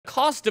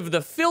cost of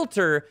the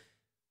filter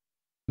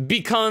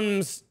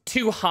becomes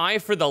too high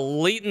for the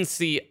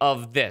latency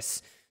of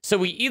this. So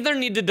we either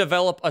need to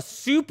develop a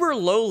super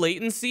low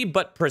latency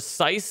but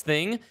precise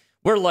thing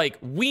where like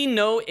we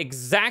know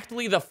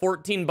exactly the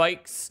 14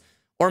 bytes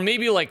or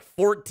maybe like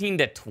 14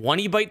 to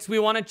 20 bytes we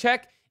want to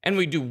check, and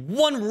we do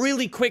one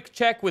really quick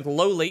check with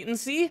low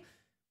latency,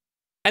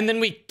 and then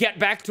we get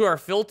back to our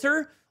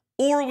filter,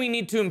 or we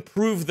need to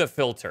improve the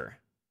filter,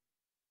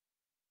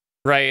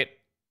 right?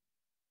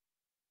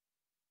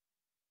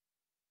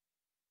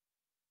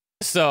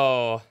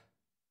 So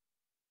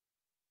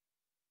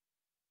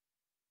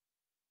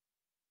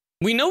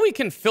we know we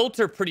can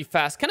filter pretty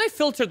fast. Can I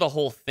filter the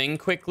whole thing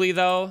quickly,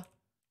 though?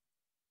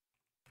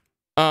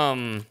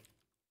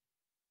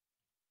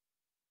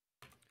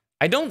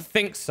 I don't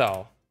think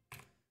so.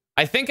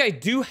 I think I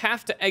do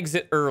have to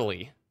exit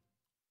early.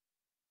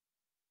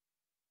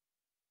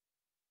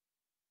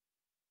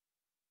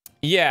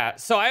 Yeah,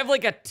 so I have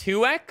like a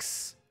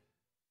 2x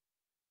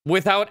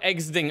without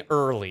exiting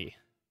early.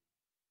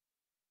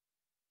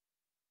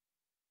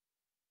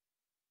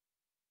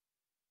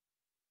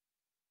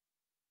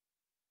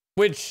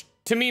 Which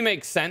to me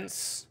makes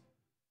sense.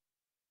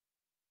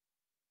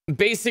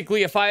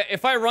 Basically, if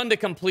I run to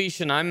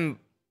completion, I'm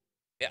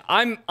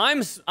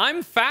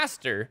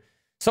faster,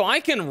 so I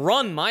can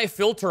run my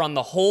filter on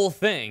the whole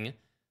thing,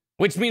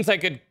 which means I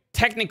could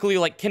technically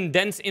like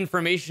condense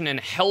information and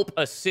help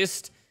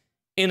assist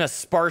in a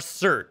sparse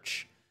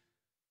search.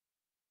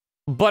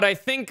 But I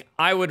think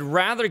I would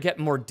rather get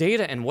more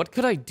data, and what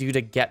could I do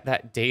to get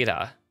that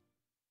data?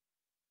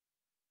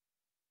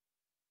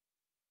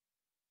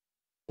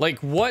 Like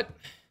what?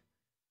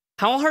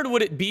 How hard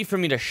would it be for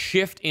me to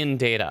shift in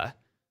data?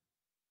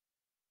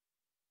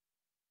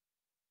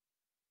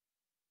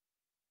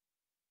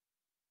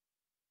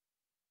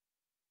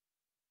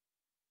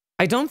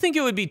 I don't think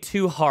it would be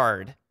too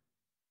hard.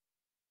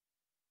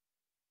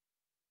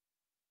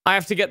 I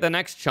have to get the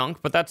next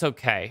chunk, but that's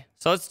okay.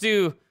 So let's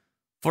do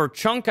for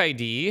chunk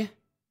ID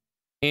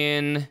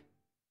in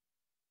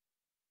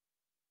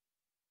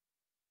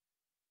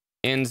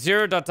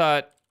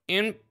 0.imp.len.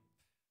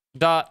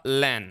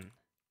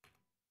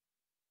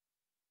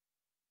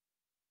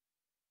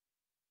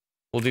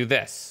 We'll do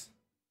this.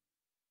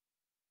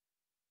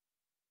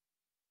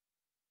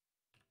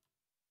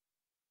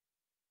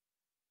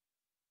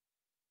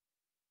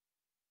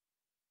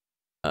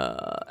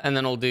 And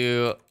then we'll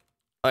do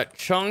a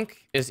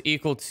chunk is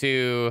equal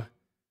to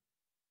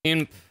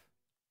imp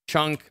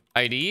chunk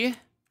ID.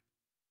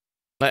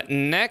 Let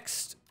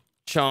next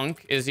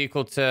chunk is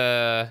equal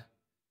to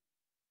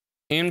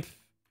imp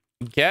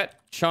get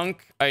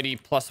chunk ID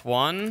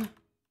 +1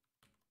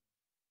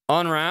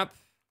 unwrap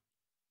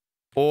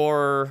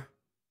or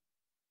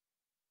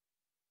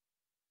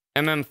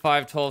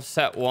mm512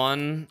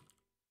 set1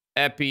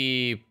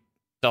 epi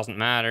doesn't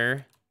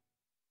matter.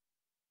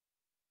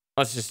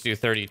 Let's just do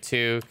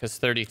 32 because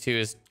 32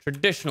 is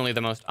traditionally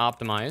the most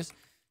optimized.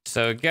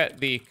 So get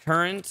the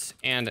current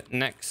and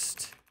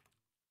next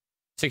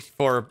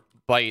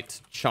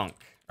 64-byte chunk,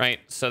 right?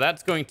 So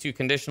that's going to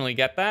conditionally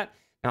get that.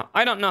 Now,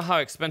 I don't know how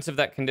expensive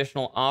that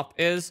conditional op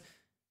is.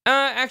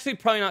 Actually,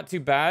 probably not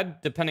too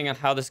bad, depending on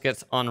how this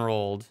gets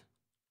unrolled.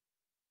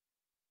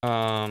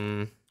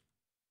 Dot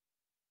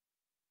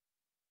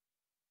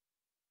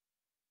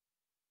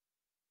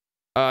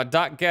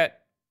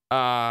get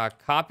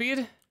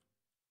copied.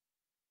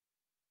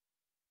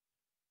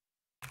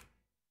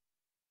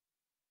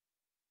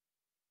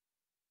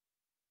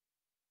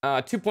 Uh,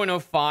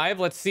 2.05.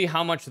 Let's see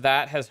how much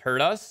that has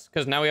hurt us,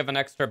 because now we have an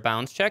extra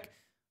bounds check.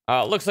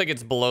 Looks like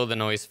it's below the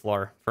noise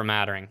floor for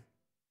mattering.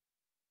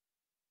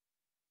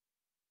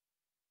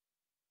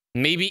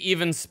 Maybe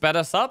even sped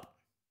us up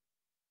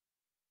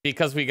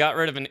because we got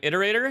rid of an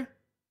iterator.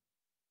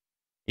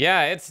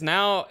 Yeah, it's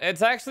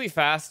actually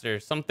faster.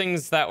 Some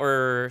things that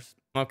were...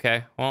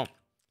 Okay, well.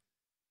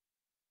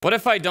 What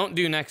if I don't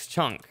do next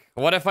chunk?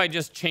 What if I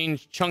just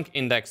change chunk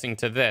indexing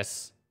to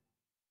this?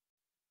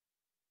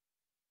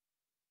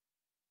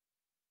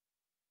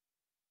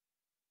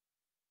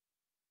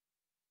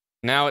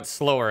 Now it's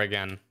slower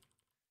again.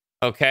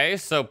 Okay,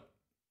 so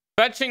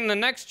fetching the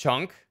next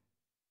chunk,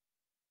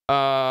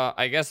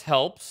 I guess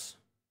helps.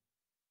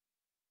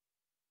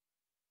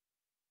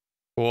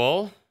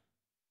 Cool.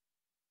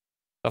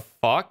 The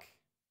fuck?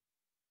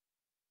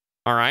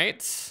 All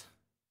right.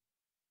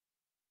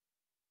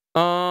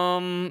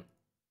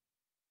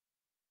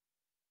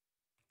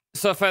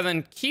 So if I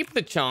then keep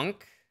the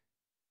chunk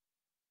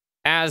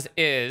as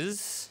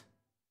is,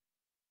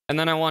 and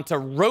then I want to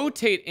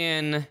rotate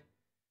in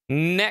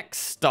next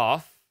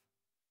stuff,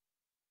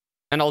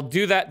 and I'll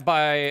do that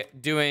by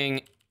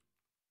doing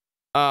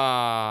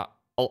I'll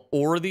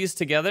OR these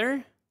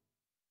together.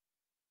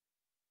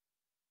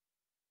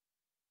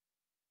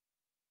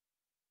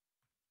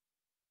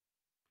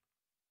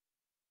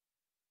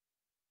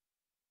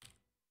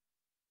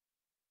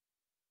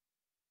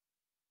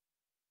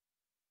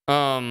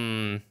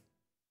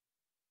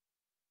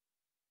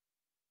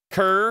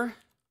 Cur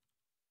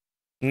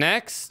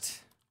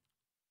next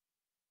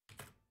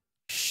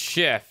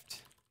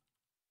shift.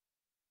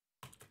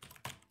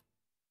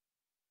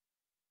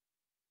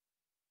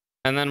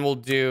 And then we'll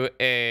do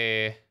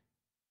a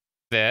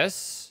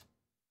this,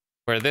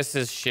 where this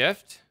is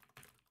shift.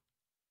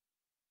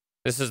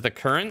 This is the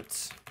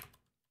current.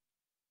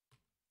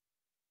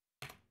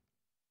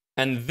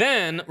 And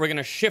then we're going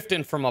to shift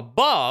in from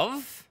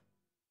above.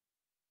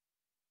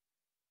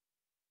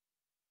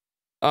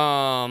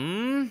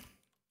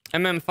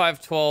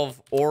 MM512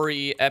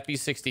 Ori Epi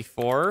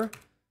 64.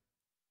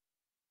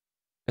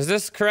 Is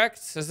this correct?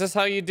 Is this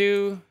how you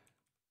do?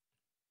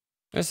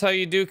 This is how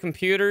you do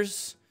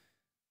computers?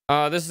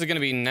 This is going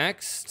to be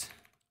next.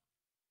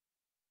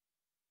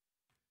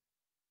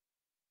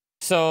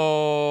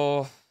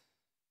 So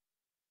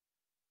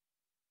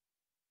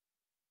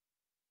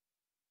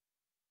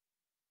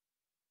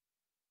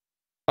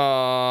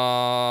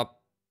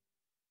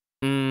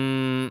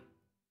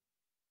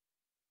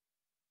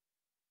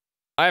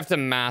I have to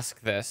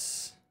mask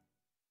this.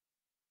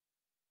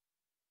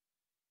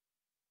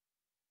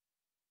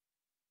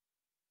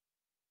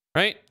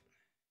 Right?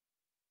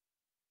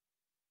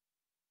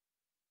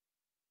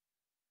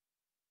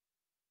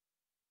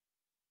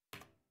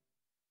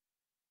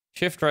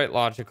 Shift right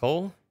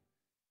logical.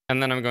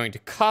 And then I'm going to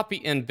copy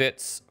in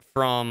bits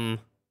from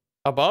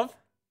above.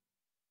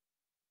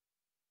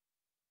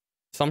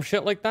 Some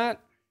shit like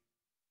that.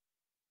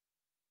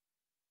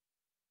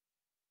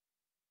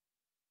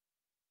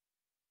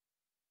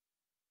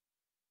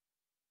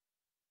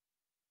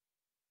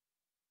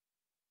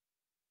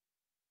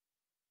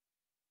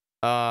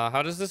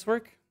 How does this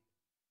work?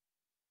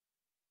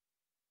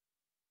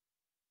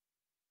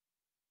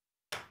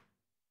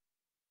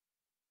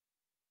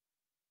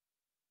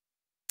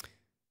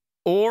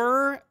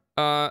 Or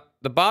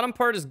the bottom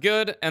part is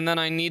good, and then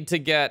I need to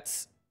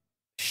get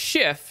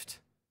shift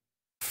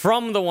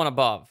from the one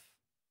above.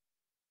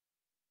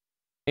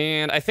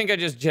 And I think I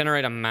just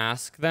generate a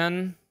mask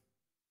then.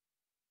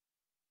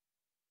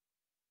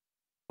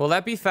 Will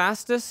that be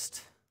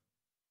fastest?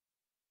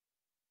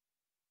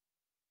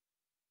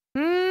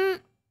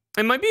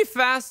 It might be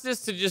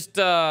fastest to just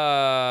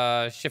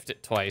shift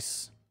it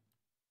twice.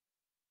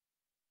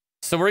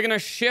 So we're gonna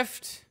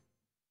shift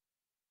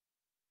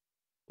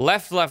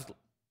left, left,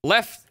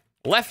 left,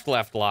 left,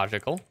 left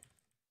logical.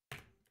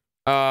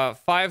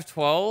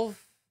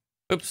 512.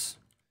 Oops.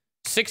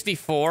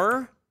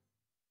 64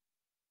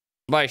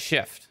 by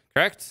shift,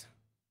 correct?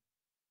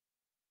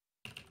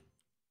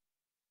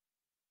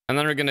 And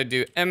then we're gonna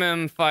do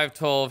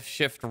MM512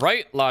 shift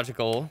right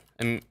logical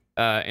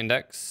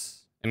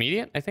index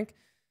immediate, I think.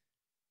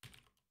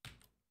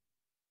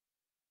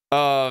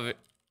 Of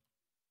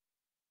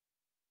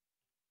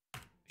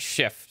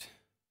shift.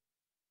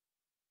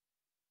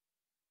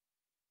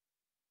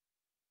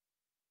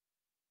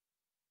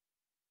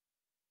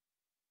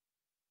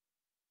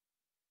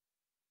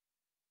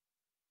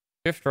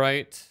 Shift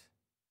right.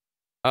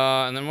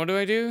 And then what do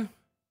I do?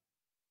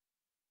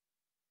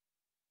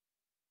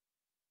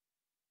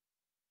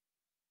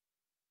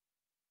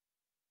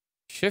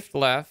 Shift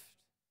left.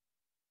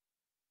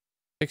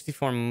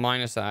 64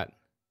 minus that.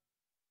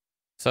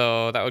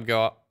 So that would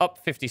go up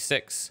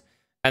 56.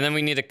 And then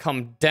we need to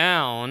come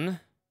down.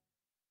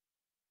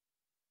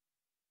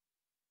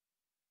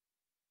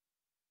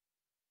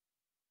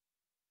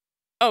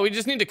 Oh, we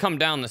just need to come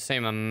down the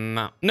same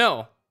amount.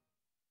 No.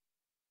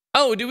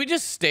 Oh, do we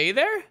just stay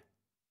there?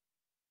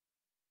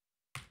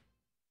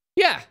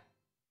 Yeah.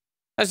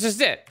 That's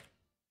just it.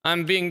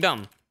 I'm being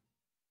dumb.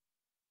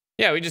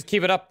 Yeah, we just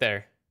keep it up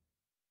there.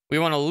 We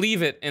want to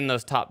leave it in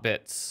those top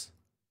bits.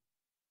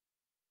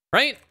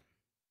 Right?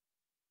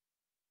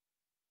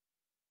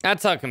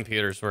 That's how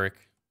computers work.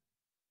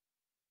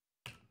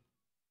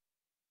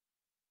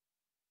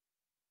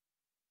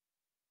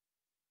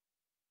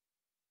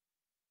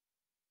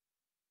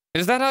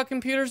 Is that how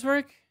computers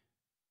work?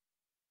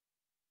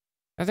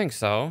 I think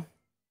so.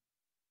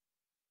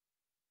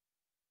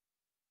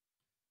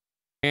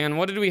 And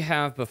what did we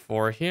have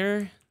before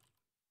here?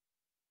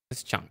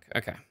 This chunk.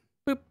 Okay.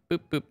 Boop,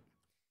 boop, boop.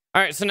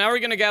 All right, so now we're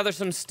going to gather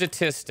some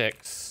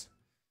statistics.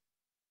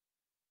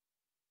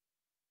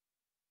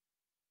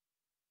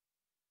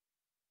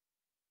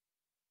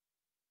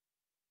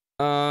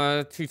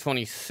 Uh,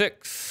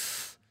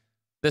 226.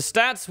 The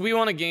stats we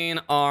want to gain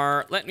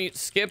are let mute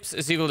skips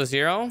is equal to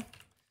 0.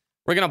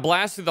 We're going to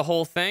blast through the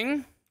whole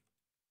thing.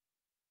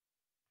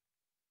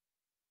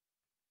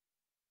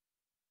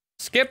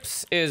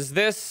 Skips is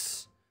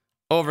this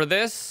over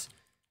this.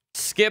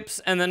 Skips,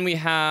 and then we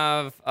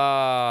have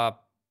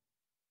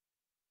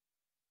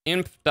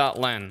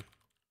inf.len.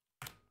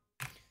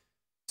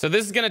 So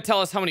this is going to tell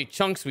us how many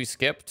chunks we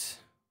skipped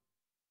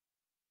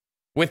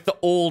with the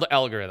old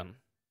algorithm.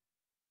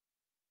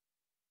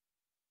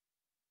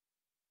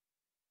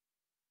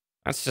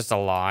 That's just a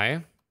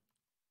lie.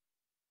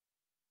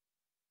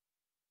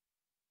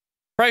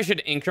 Probably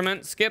should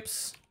increment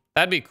skips.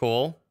 That'd be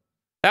cool.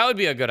 That would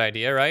be a good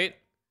idea, right?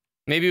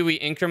 Maybe we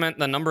increment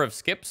the number of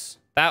skips.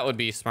 That would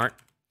be smart.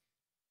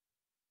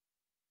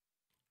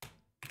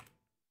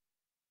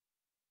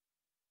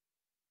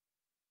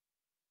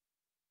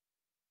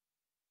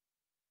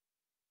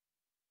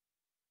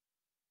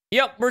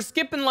 Yep, we're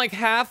skipping like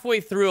halfway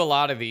through a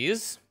lot of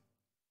these.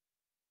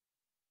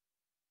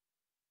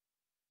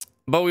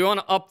 But we want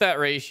to up that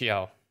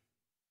ratio.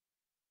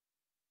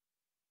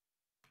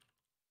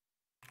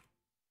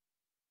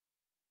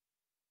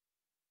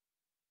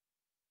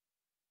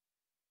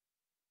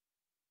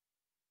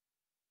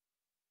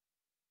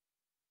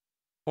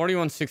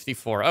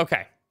 $41.64.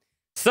 Okay.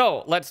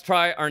 So let's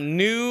try our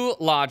new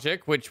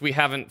logic, which we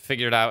haven't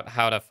figured out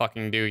how to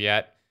fucking do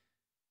yet.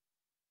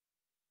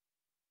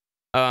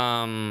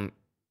 So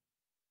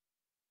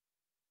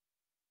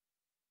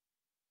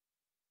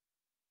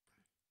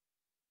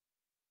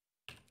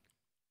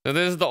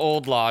this is the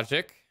old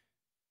logic.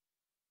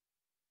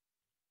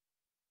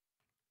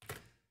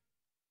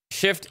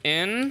 Shift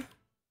in.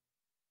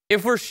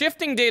 If we're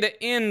shifting data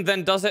in,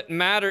 then does it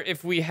matter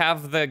if we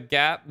have the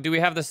gap? Do we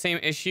have the same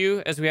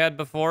issue as we had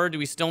before? Do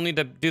we still need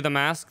to do the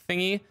mask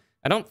thingy?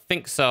 I don't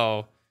think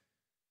so.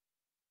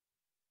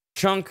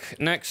 Chunk,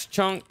 next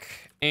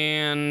chunk,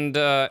 and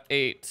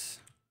 8.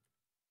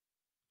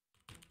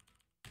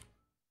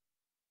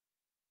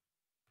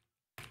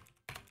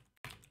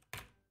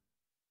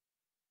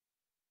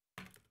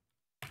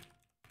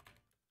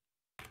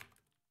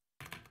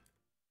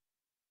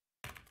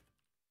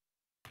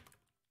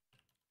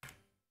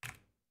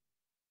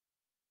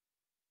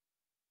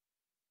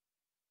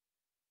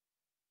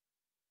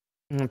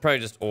 Probably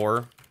just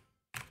OR.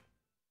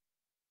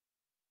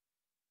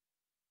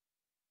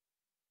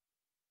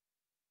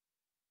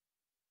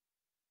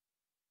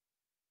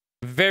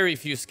 Very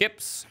few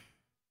skips.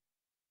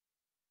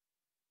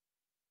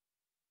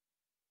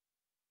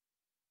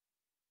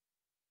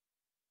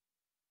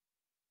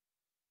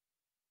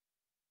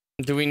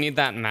 Do we need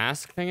that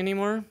mask thing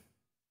anymore?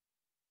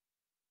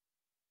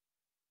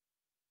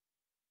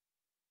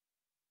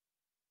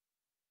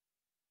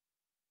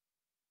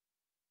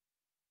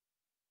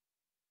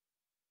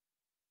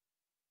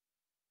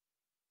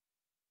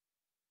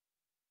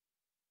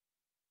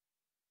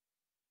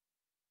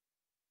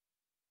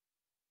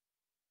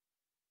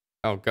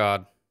 Oh,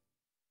 God.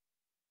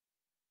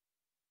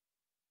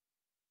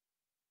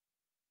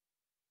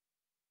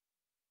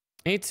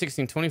 Eight,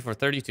 16, 24,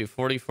 32,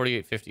 40,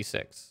 48,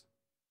 56.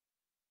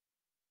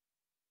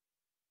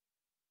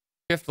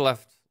 Shift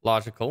left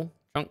logical.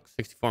 Chunk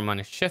 64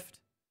 minus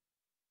shift.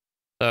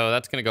 So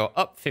that's going to go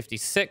up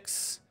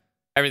 56.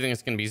 Everything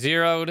is going to be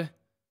zeroed.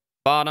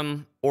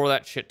 Bottom, or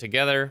that shit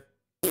together.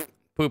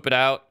 Poop it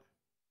out.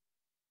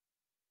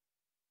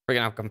 We're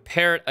going to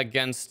compare it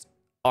against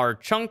our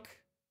chunk.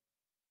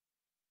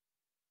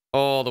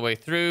 All the way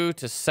through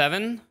to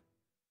 7.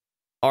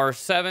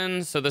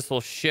 R7, so this will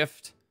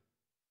shift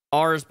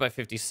R's by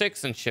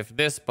 56 and shift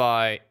this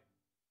by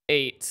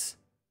 8.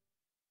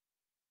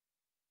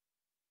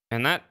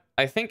 And that,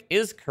 I think,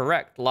 is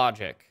correct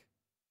logic.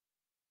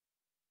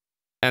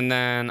 And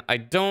then I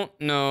don't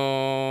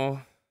know...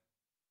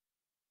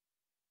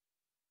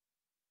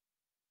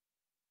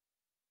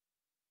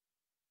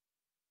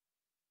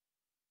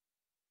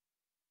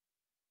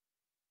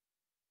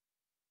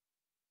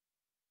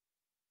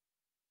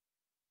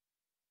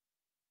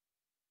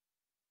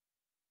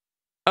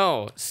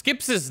 Oh,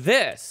 skips is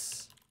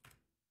this.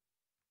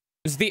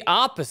 It's the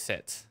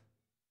opposite.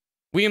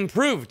 We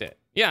improved it.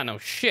 Yeah, no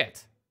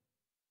shit.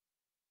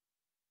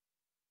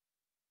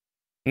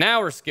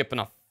 Now we're skipping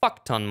a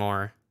fuck ton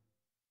more.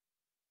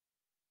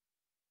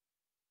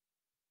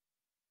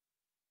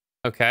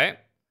 Okay.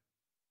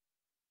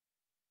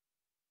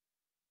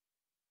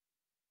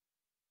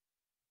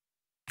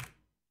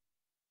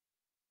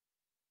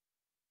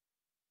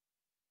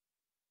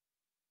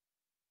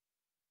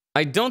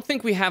 I don't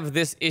think we have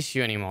this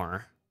issue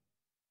anymore.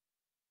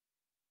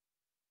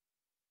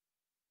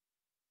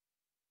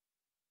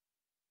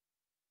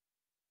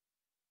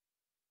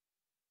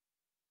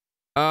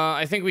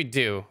 I think we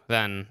do,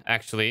 then,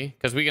 actually.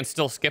 Because we can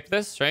still skip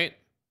this, right?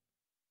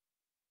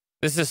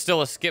 This is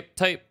still a skip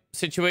type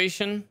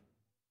situation.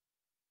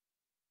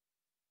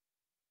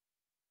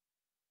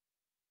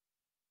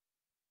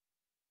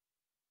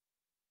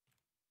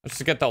 Let's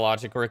just get the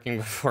logic working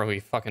before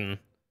we fucking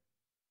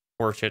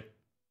torch it.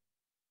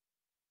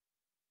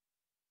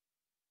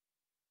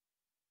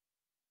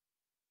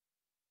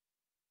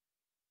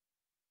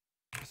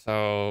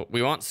 So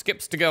we want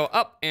skips to go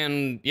up,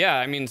 and yeah,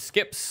 I mean,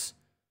 skips,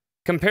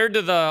 compared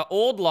to the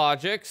old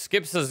logic,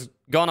 skips has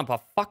gone up a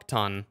fuck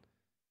ton.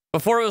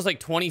 Before it was like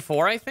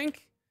 24, I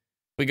think.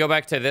 We go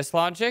back to this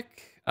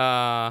logic.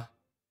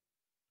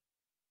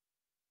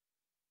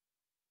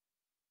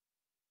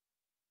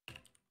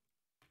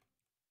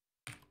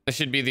 This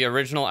should be the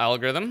original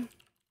algorithm.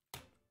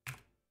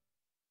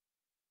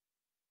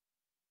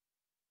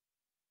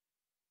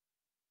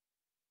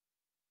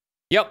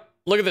 Yep.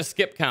 Look at the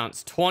skip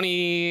counts.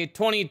 20,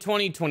 20,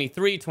 20,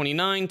 23,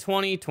 29,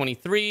 20,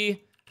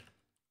 23.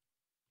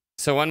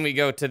 So when we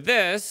go to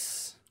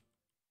this,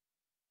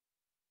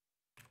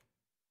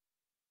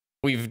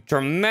 we've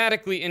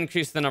dramatically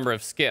increased the number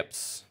of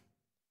skips,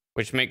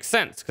 which makes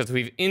sense because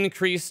we've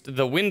increased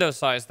the window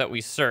size that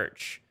we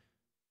search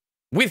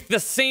with the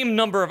same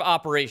number of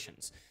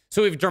operations.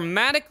 So we've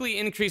dramatically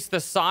increased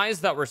the size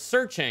that we're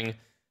searching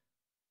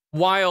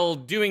while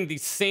doing the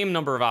same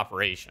number of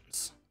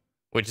operations,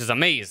 which is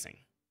amazing.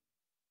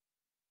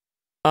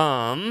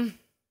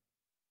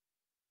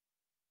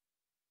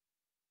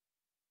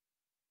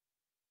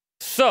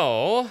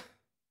 So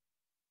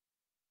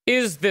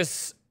is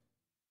this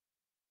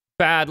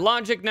bad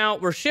logic now?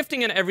 We're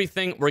shifting in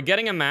everything. We're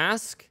getting a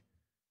mask.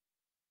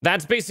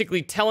 That's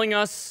basically telling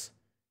us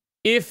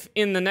if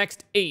in the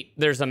next 8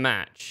 there's a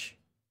match.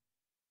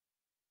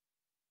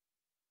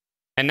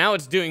 And now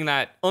it's doing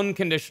that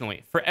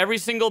unconditionally. For every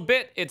single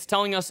bit, it's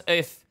telling us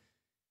if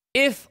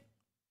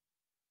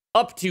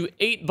up to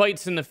 8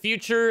 bytes in the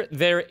future,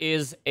 there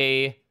is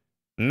a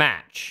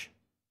match.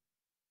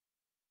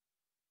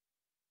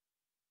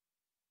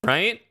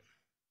 Right?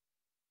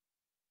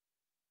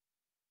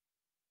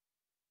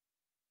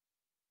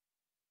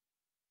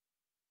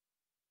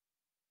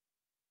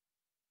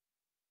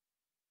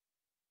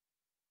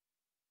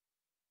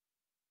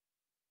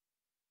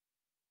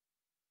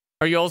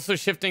 Are you also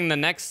shifting the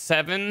next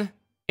 7?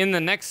 In the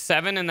next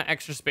 7 in the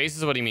extra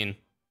spaces? What do you mean?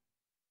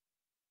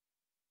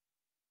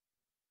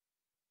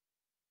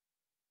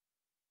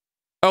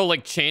 Oh,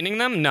 like chaining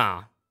them?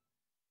 Nah.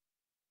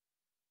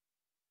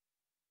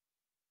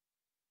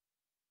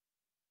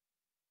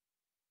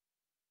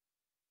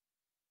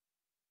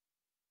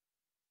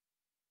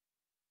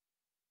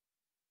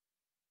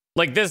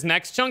 Like this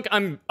next chunk,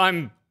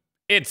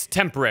 it's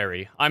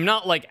temporary. I'm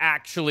not like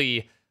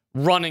actually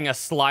running a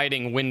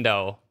sliding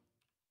window.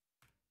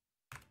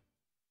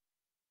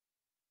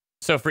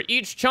 So for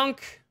each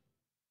chunk,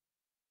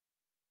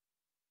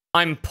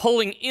 I'm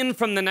pulling in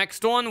from the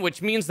next one,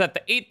 which means that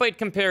the 8-byte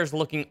compare is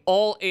looking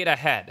all 8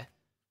 ahead.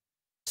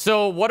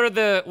 So what are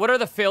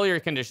the failure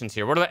conditions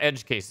here? What are the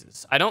edge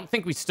cases? I don't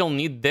think we still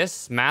need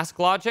this mask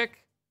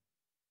logic.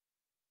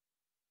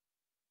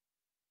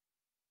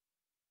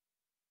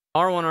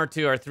 R1,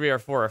 R2, R3,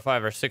 R4,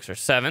 R5, R6,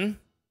 R7.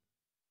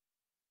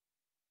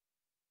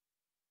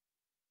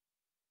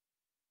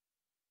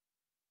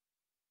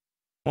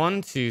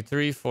 One, two,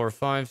 three, four,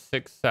 five,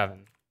 six,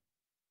 7.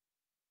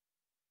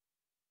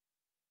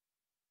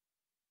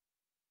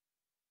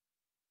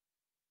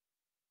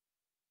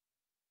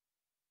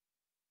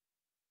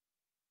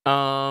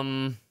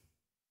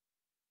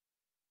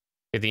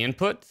 Get the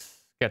input,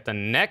 get the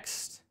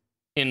next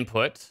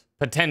input,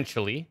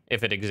 potentially,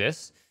 if it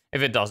exists.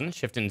 If it doesn't,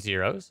 shift in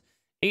zeros.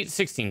 8,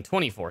 16,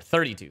 24,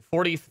 32,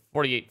 40,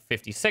 48,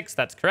 56,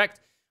 that's correct.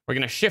 We're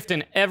going to shift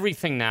in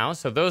everything now,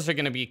 so those are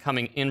going to be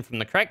coming in from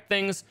the correct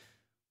things.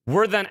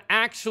 We're then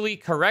actually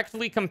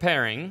correctly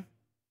comparing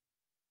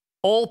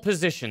all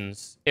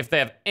positions if they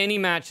have any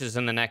matches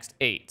in the next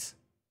 8.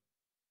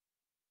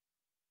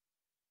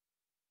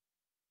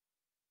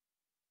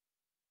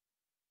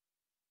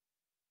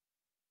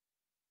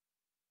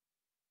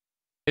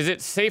 Is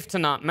it safe to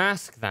not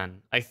mask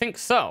then? I think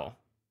so.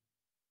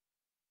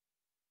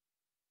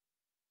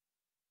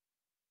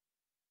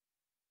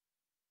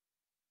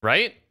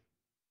 Right?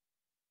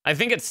 I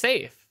think it's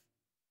safe.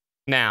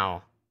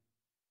 Now.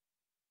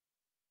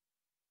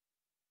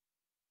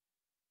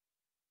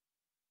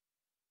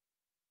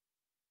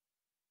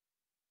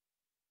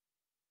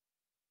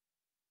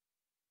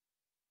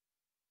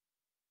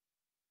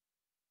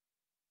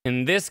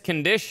 In this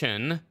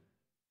condition,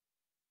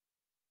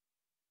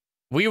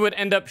 we would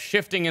end up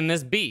shifting in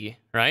this B,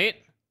 right?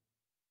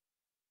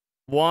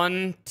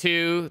 1,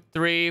 2,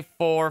 3,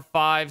 4,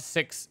 5,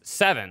 6,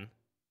 7.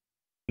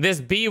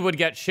 This B would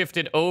get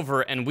shifted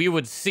over and we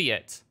would see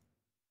it.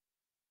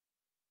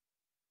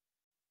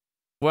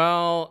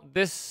 Well,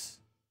 this...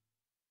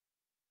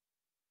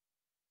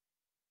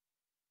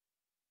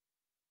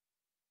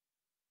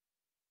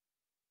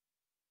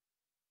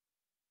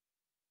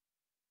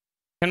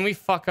 Can we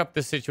fuck up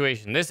the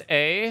situation? This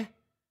A,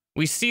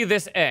 we see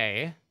this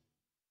A,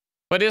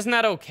 but isn't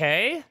that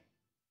okay?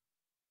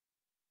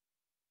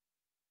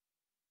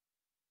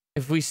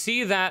 If we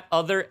see that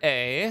other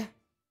A,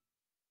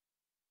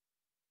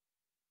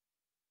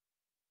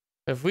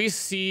 if we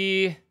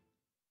see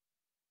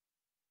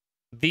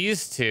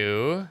these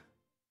two,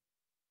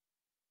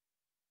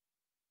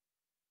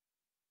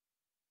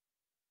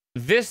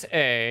 this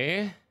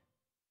A,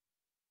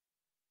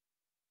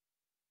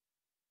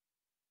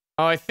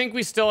 oh, I think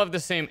we still have the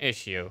same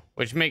issue,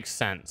 which makes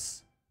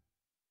sense.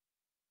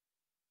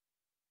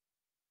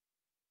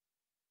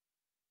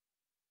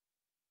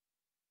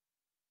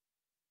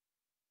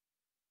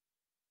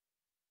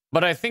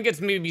 But I think it's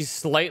maybe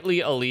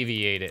slightly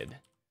alleviated.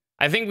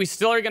 I think we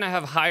still are going to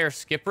have higher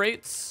skip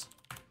rates.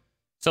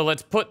 So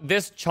let's put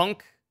this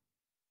chunk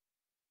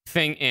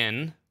thing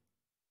in.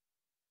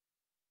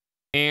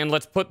 And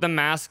let's put the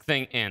mask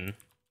thing in.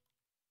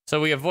 So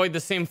we avoid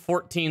the same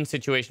 14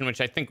 situation,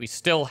 which I think we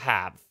still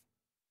have.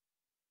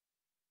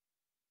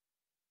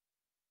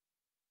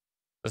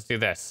 Let's do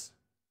this.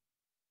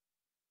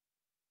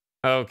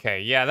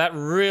 Okay, yeah, that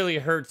really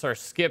hurts our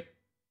skip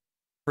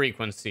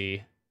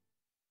frequency.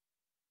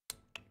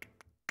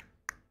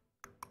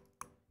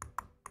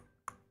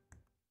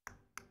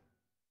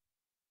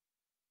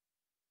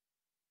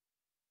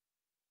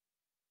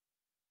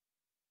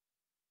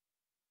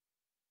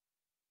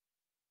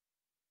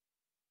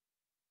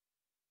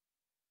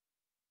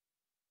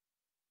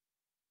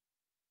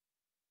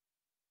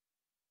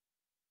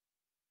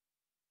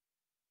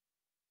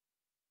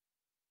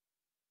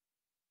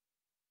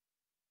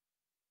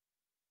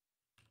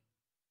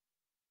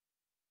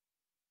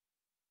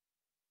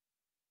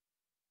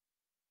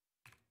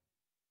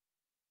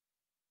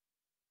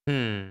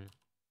 Hmm.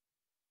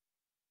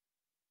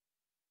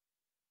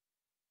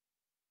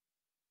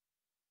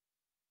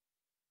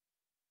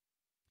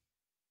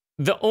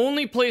 The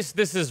only place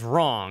this is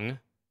wrong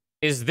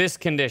is this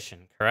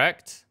condition,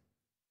 correct?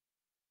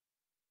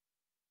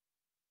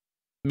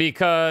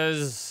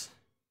 Because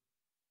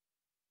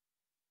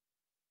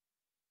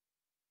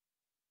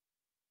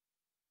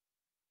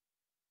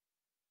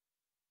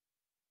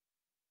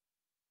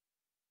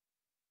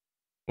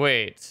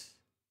wait.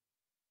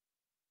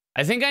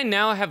 I think I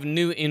now have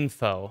new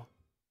info.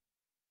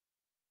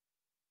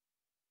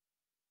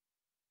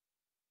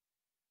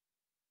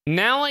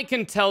 Now I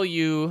can tell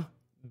you,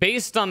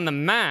 based on the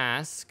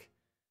mask,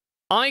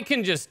 I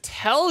can just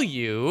tell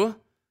you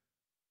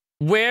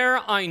where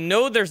I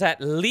know there's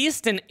at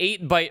least an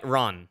 8-byte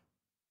run.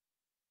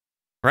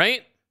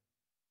 Right?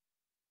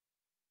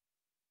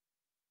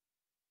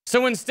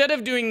 So instead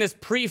of doing this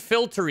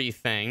pre-filtery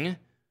thing,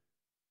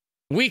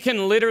 we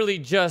can literally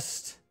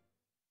just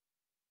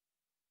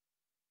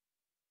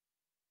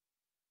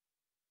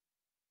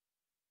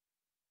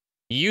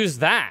use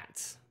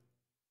that.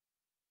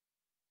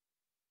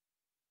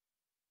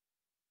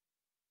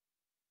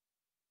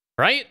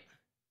 Right?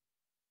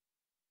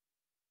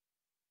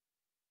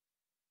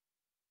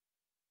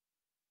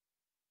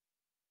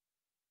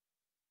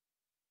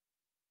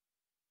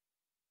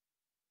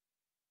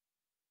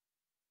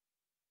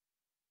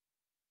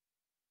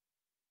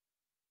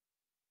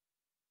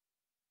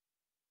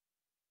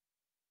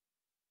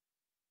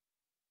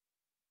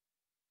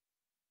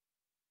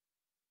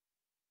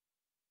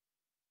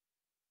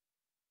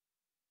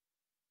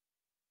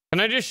 Can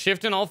I just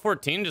shift in all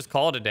 14, just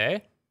call it a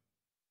day?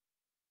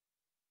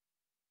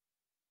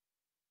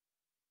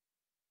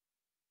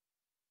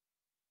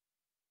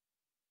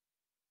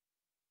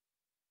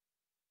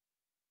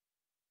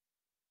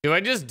 Do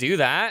I just do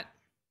that?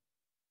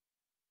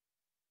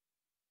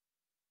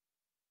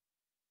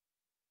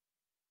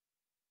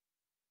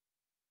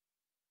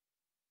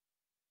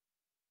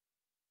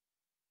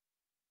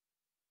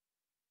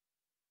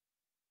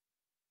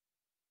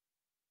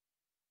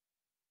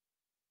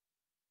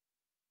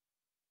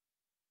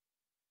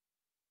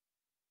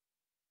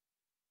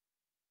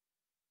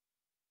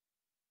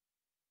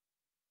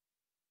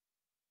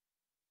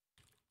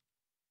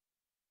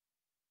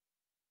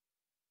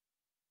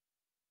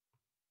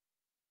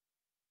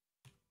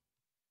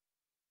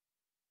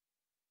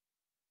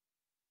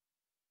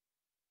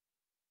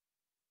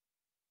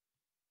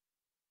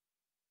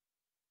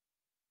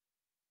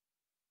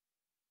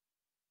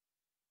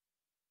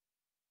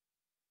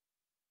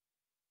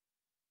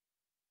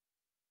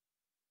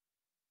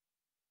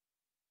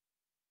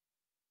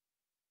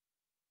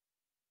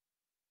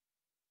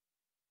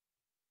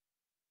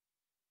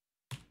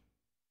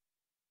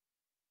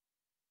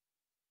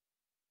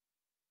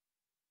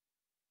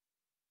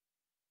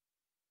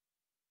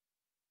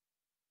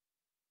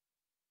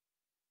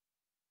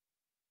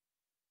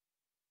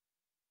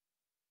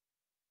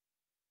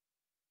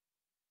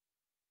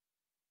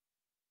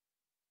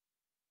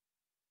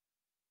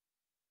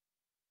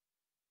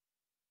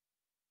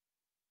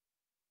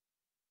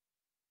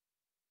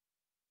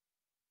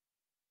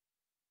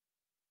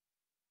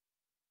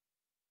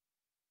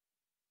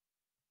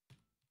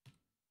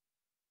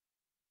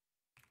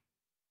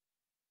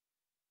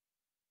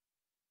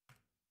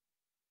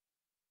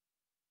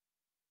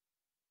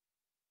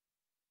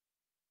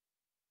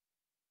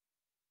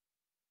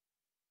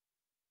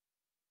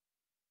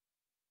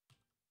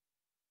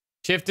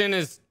 Shift in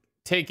is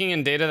taking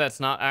in data that's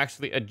not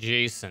actually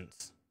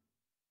adjacent.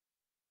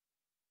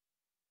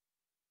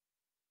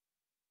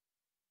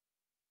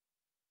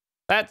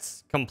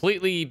 That's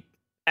completely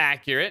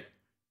accurate.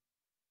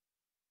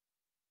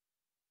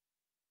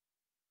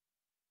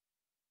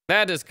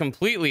 That is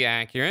completely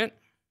accurate.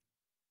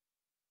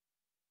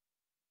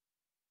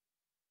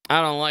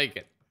 I don't like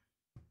it.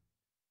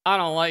 I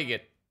don't like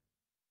it.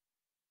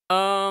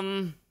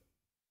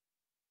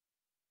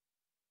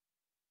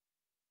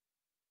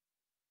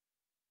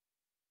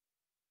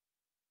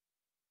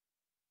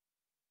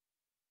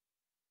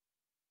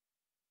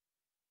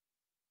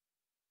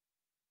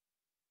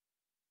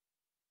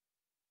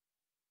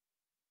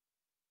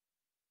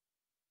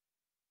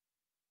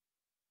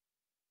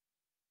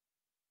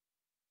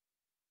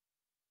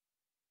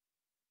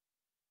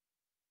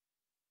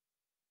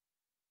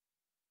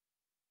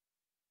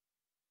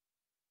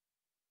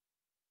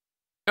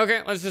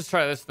 Okay, let's just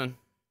try this then.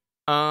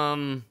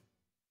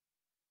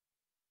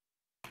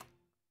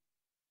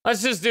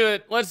 Let's just do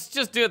it. Let's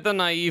just do it the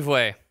naive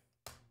way.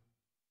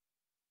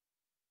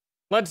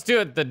 Let's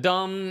do it the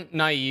dumb,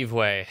 naive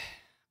way.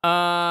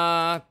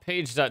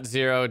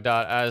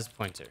 Page.0.as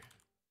pointer.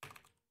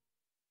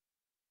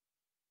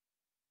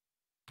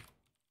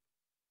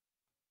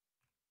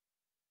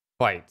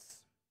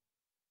 Bytes.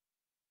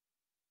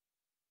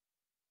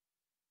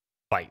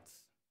 Bytes.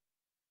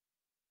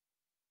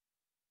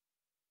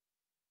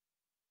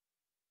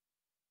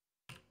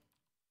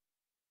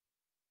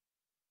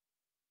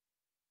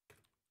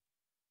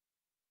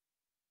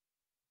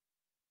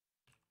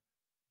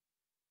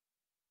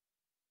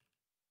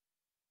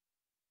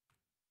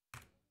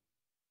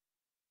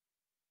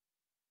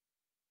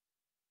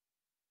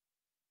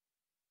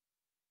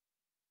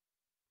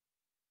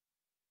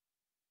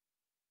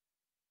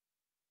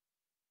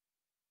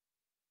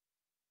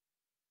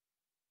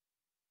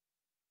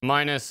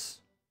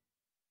 minus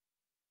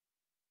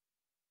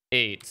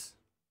 8.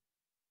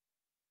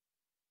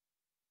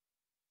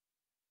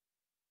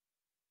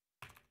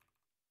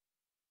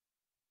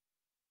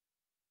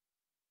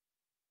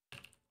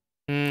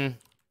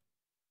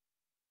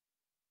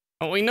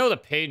 Well, we know the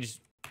page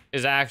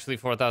is actually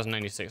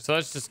 4096, so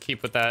let's just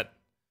keep with that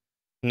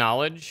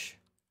knowledge.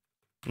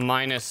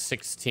 Minus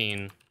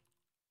 16.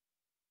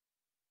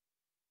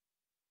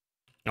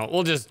 No,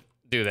 we'll just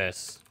do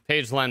this.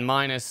 Page len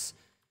minus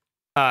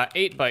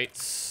 8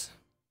 bytes.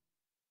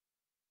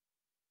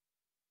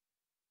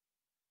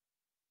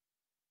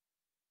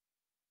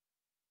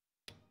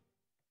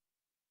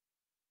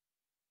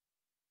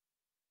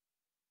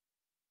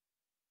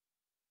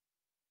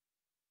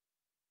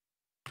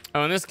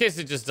 Oh, in this case,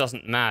 it just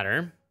doesn't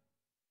matter.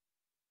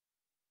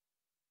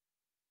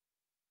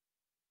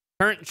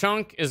 Current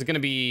chunk is going to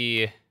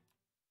be...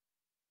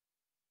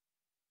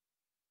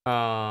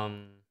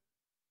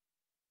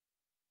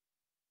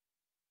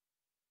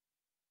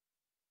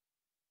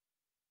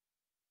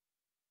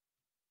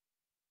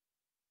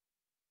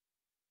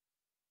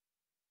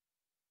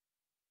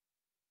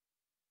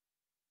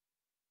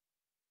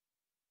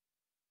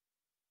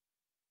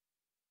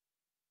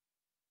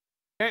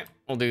 Okay,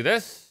 we'll do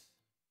this.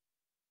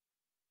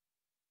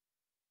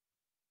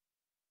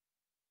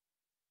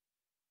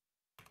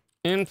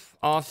 Inf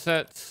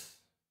offset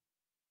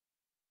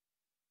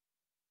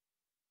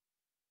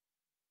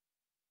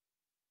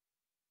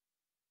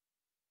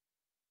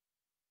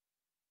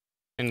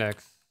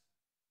index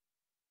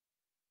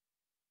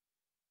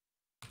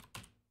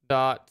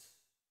dot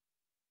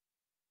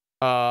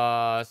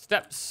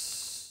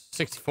steps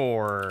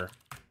 64.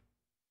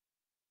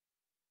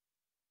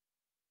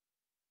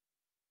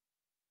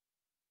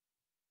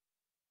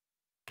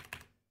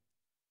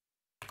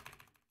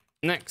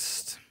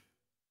 Next.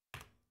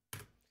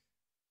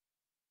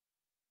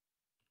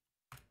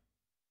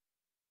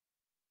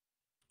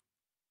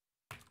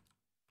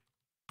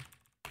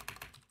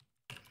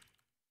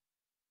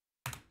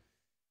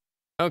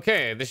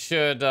 Okay, this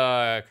should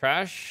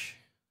crash.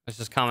 Let's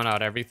just comment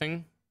out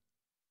everything.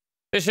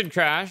 This should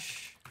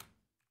crash.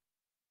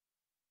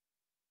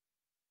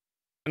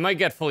 It might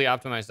get fully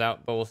optimized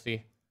out, but we'll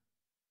see.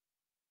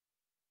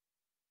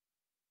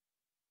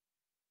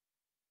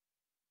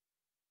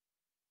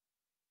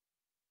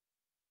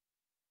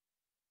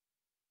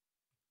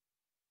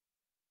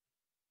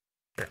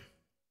 Sure.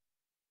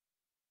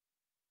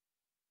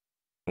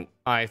 Oh,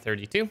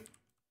 I-32.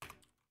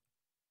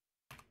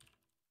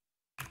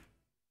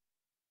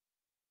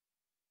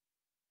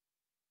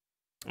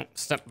 Oh,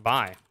 step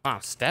by. Wow,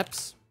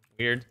 steps?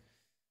 Weird.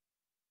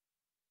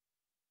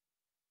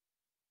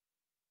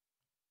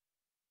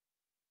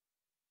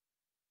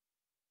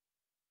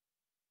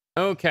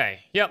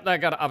 Okay. Yep, that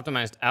got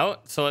optimized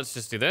out. So let's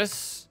just do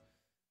this.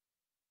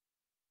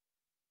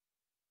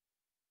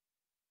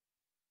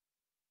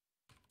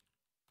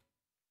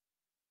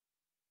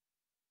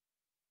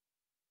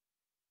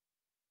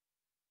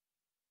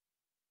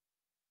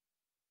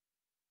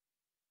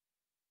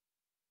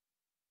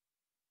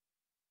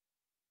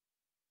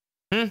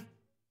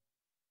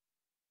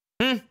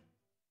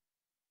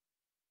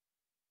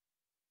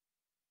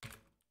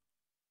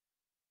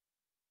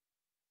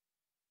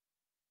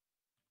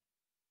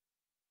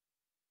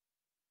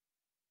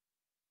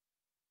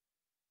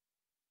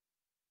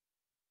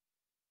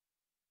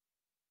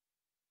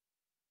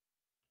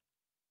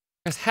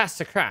 This has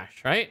to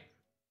crash, right?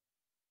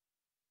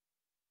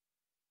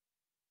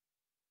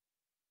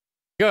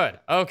 Good.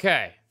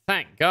 Okay.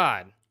 Thank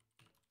God.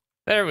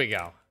 There we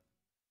go.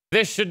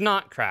 This should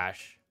not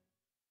crash.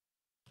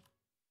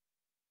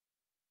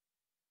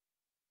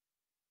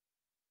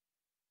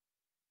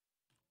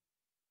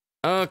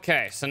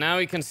 Okay, so now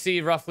we can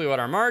see roughly what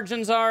our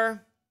margins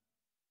are.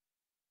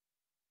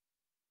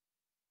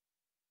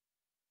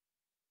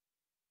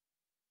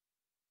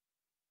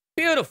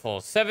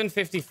 Beautiful.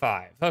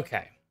 755.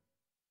 Okay.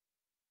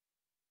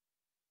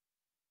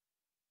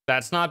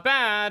 That's not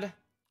bad.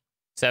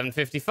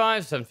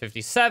 755,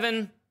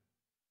 757.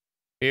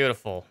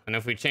 Beautiful. And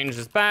if we change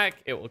this back,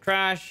 it will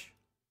crash.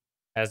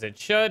 As it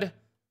should.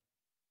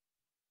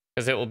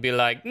 Because it will be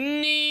like,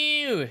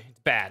 no,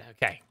 it's bad.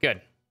 Okay,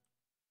 good.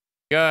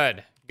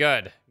 Good,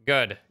 good,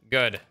 good,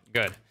 good,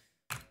 good.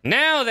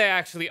 Now they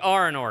actually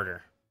are in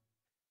order.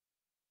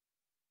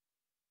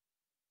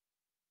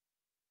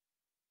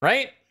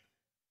 Right?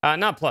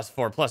 Not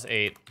 +4,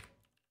 +8.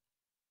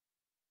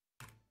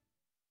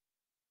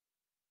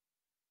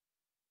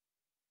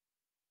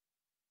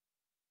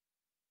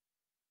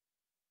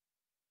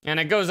 And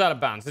it goes out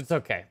of bounds. It's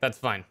okay. That's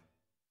fine.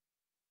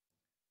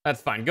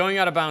 That's fine. Going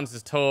out of bounds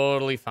is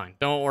totally fine.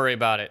 Don't worry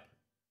about it.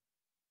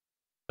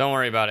 Don't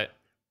worry about it.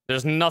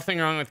 There's nothing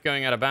wrong with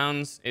going out of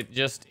bounds. It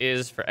just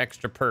is for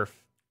extra perf.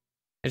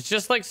 It's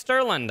just like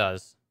Sterling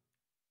does.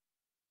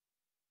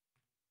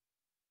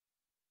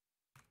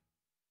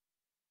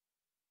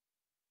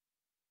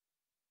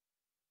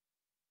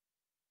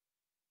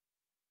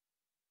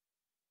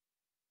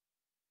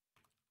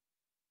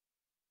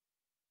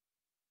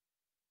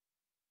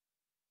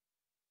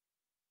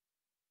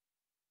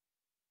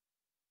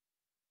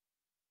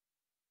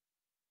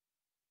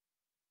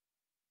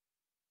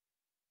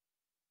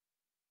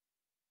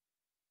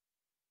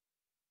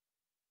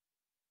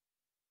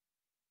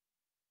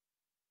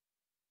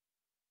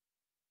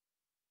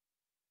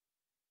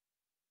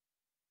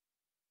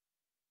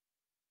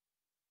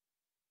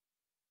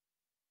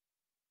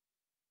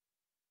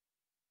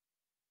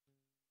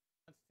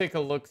 take a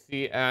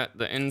look-see at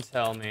the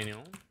Intel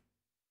manual.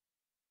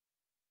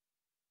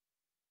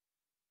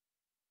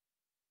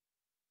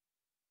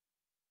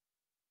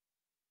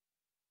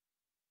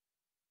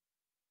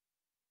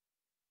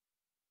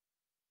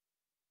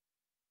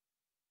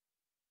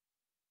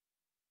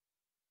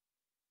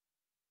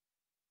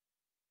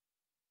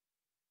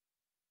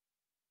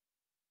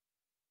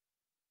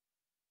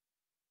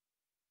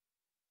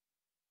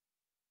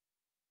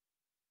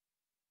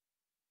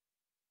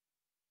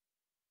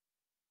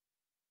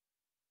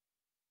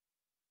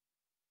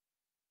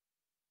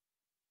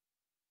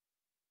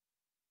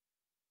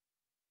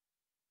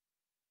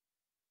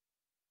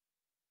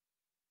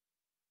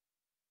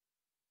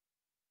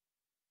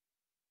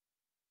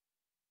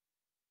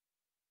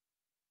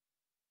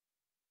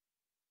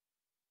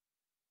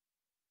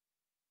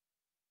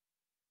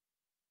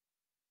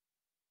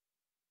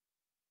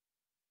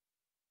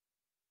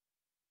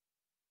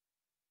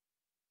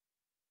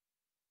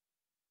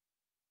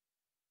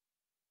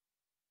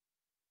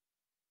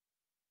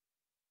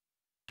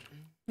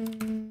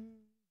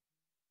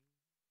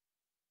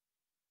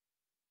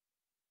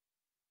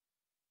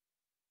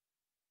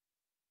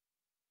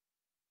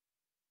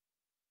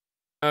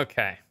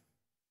 Okay.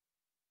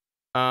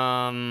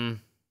 Fine.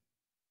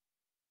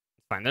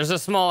 There's a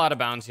small out of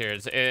bounds here.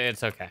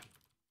 It's okay.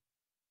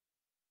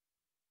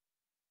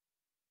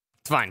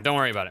 It's fine. Don't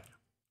worry about it.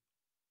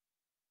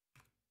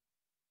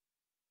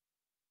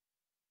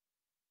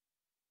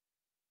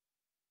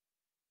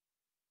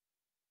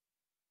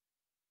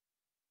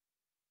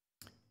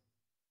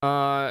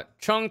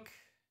 Chunk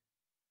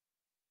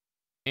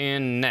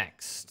and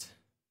next.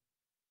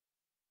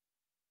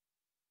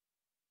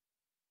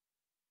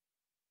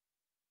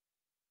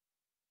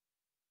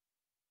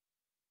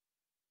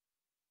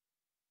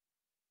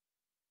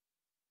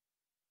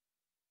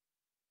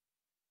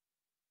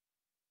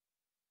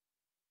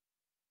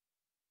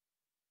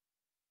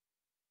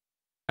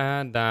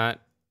 Add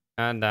that,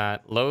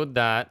 load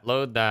that,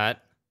 load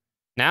that.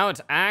 Now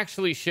it's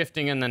actually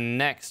shifting in the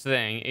next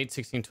thing. 8,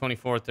 16,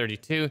 24,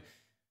 32.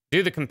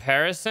 Do the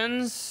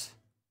comparisons.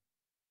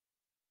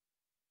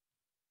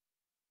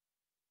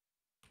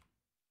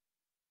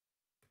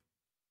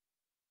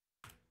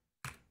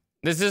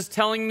 This is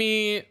telling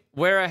me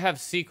where I have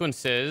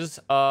sequences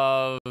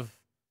of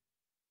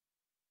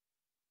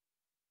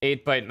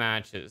 8-byte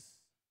matches.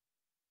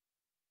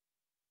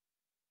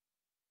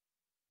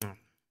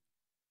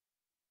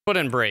 Put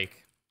in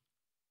break.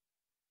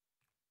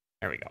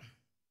 There we go.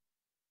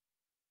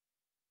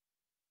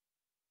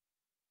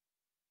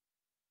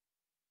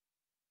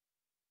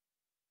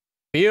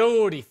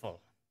 Beautiful.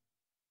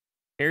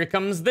 Here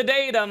comes the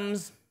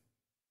datums.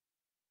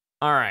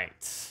 All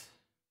right.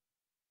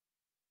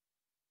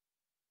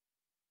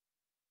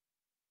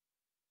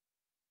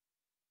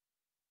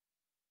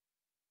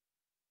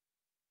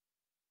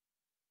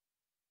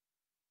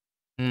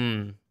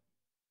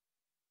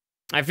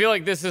 I feel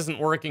like this isn't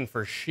working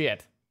for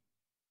shit.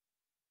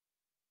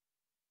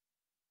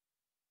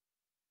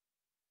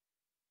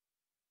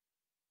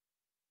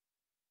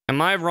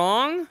 Am I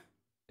wrong?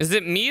 Is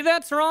it me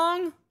that's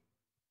wrong?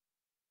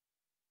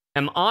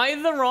 Am I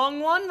the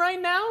wrong one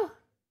right now?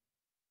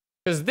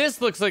 Because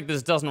this looks like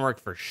this doesn't work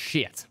for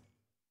shit.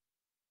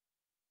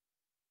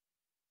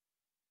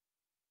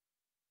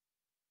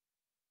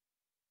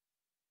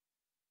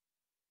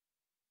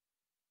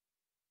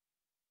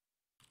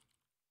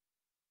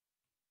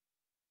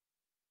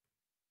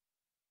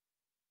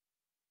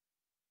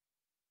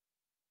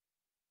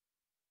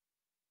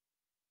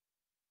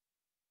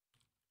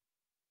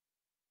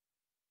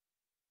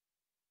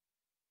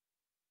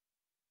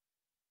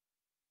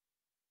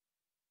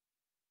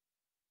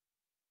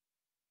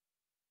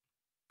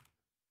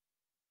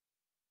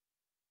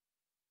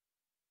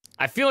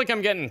 I feel like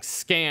I'm getting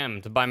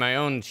scammed by my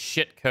own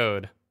shit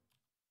code.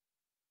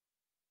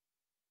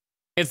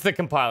 It's the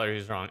compiler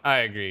who's wrong. I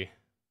agree.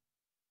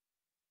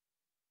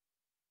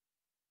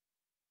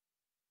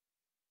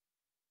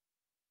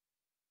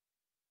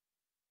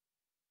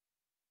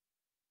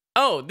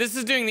 Oh, this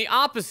is doing the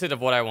opposite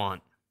of what I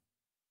want.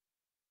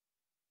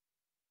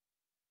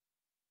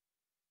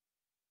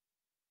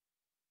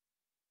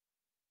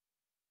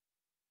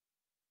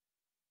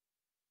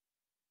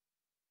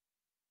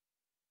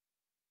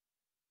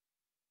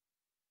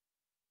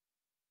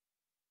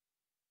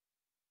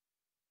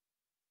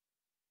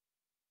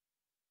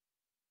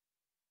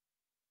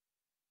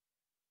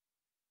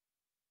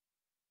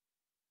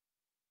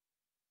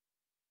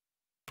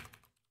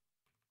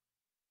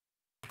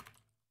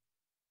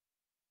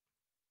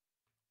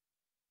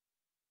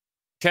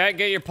 Chat,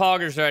 get your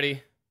poggers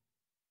ready.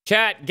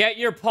 Chat, get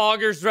your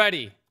poggers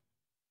ready.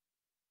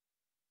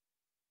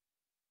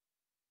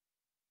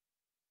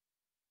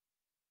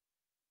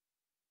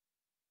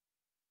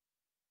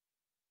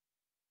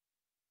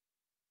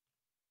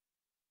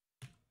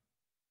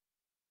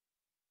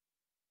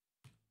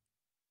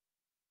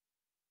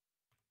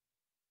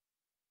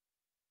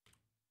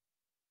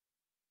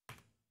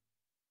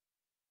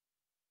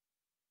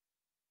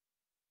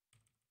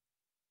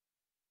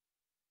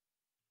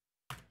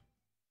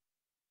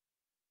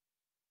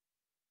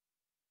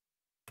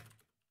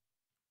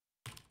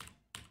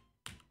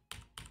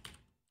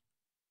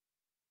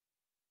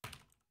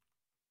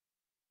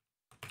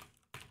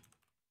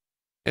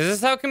 Is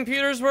this how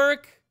computers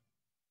work?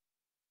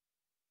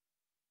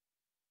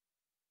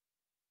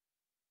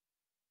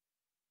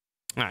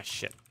 Ah,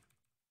 shit.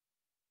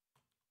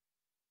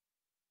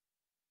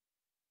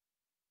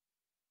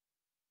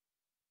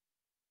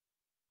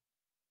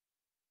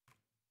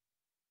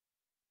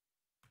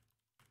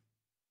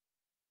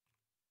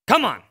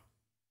 Come on.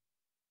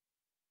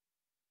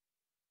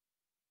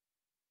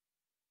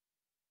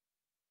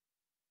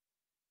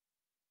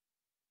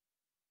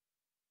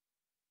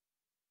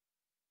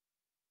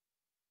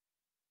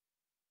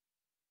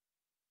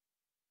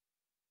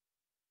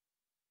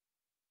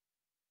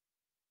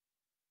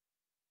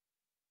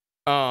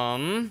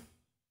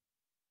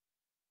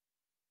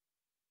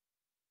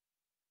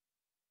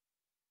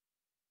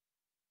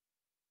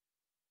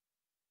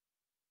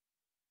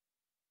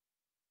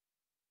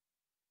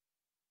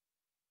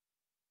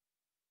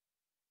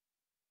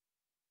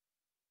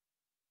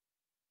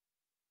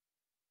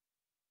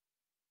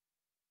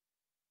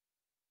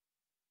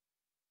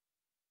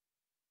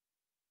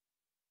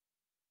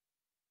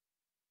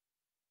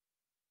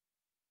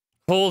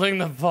 Holding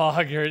the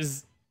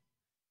foggers.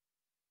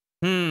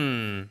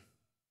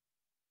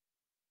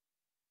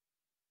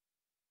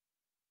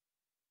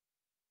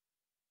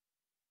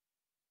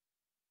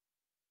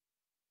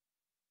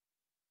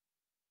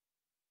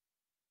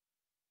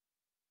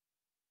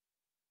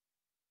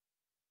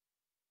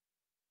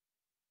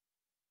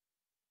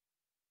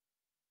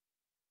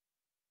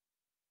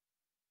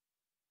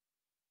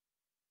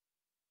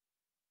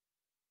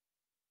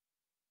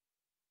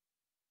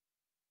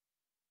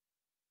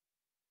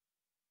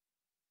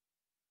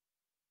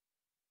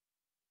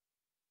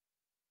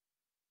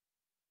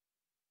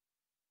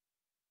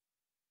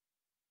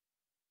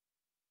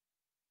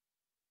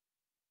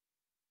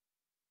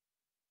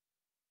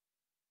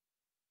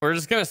 We're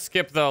just gonna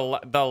skip the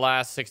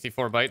last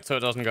 64 bytes so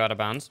it doesn't go out of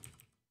bounds.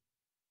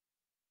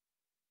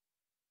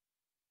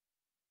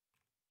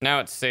 Now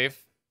it's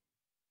safe.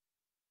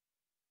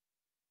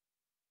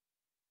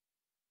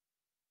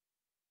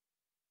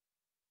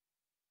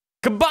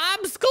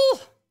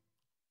 Kebabskal!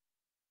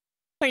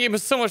 Thank you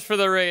so much for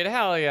the raid.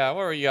 Hell yeah. What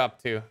were you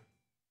up to?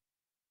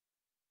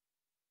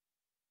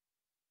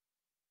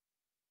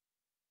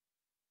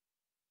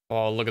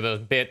 Oh, look at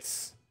those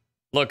bits.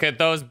 Look at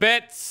those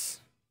bits.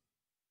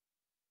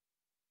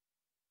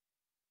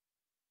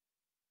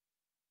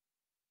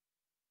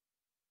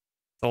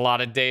 It's a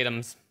lot of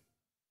datums.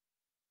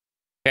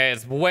 Okay,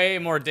 it's way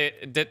more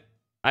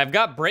I've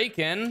got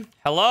break-in.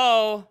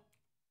 Hello?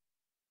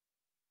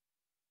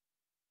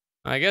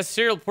 I guess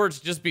serial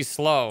ports just be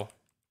slow.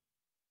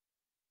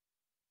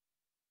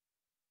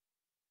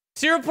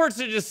 Serial ports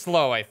are just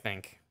slow, I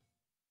think.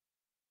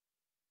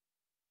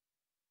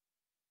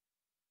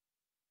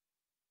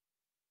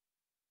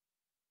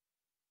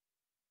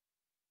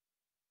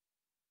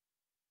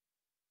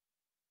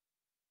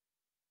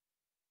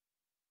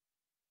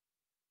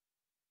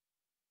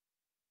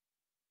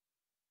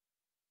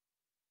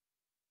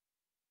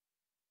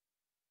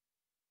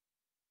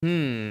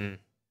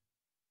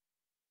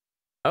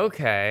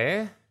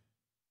 Okay.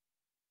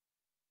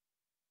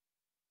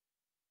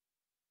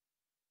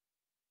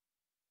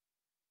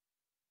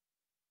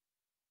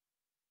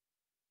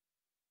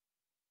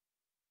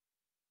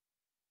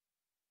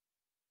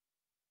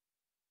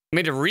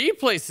 Made a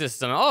replay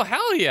system. Oh,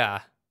 hell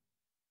yeah.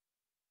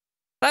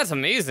 That's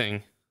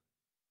amazing.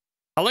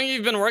 How long have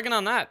you been working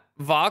on that?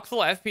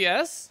 Voxel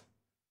FPS?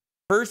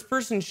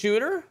 First-person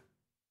shooter?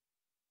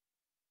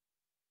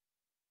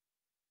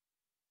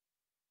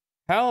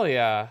 Hell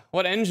yeah.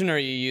 What engine are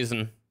you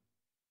using?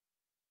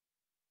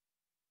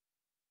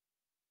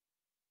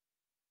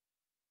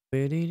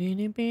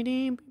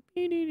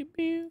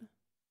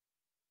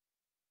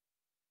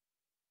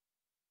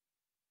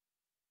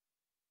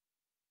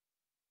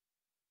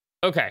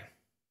 Okay.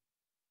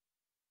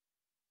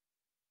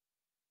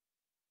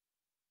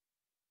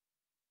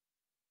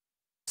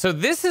 So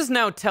this is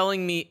now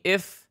telling me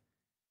if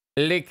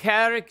le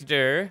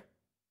character...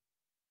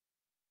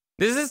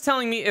 This is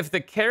telling me if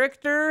the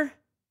character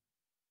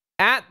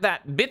at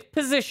that bit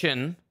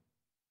position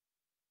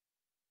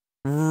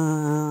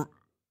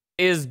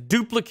is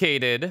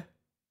duplicated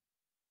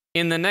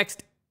in the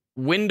next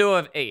window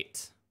of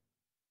 8.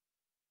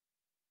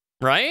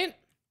 Right?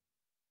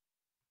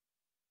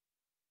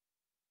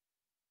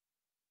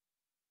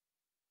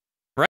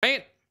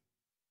 Right?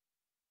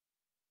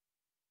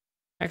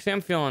 Actually,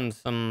 I'm feeling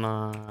some,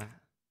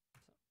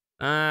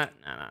 here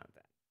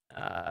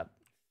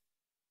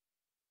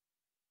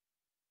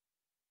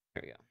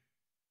we go.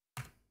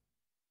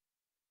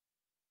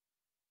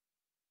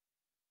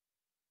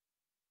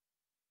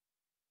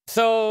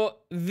 So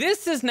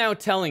this is now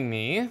telling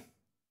me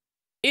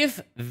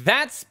if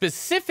that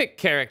specific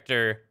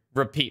character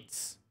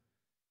repeats.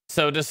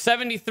 So does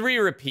 73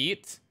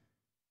 repeat?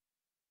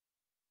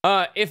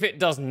 If it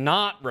does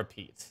not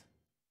repeat.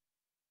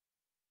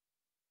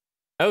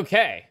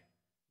 Okay.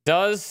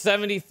 Does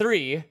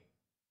 73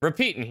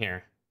 repeat in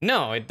here?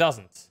 No, it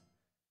doesn't.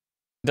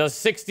 Does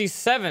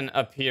 67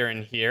 appear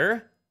in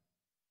here?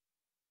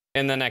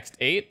 In the next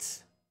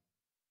 8?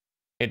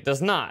 It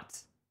does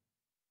not.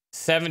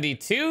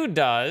 72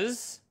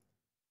 does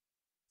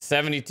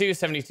 72,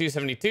 72,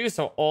 72.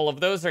 So all of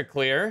those are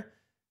clear.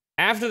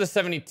 After the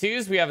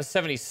 72s, we have a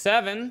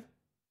 77,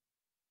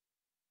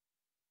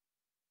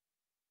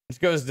 which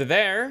goes to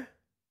there.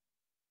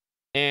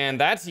 And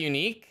that's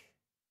unique.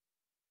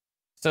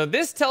 So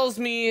this tells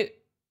me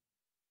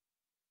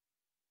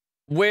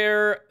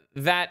where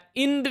that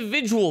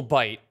individual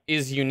byte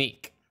is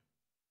unique.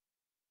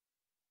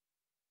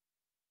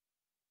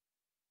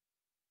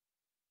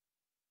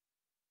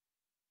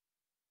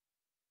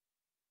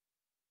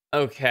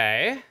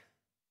 Okay.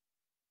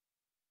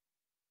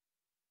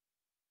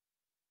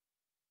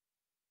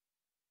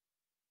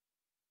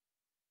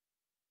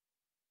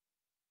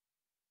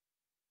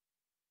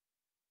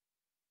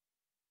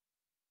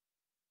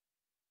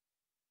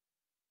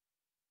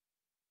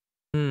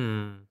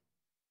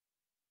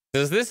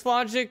 Does this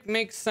logic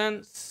make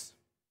sense?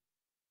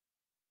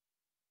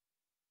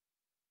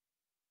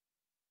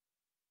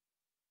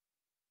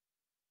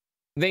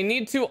 They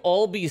need to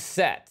all be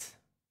set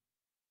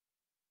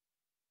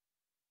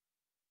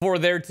for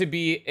there to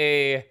be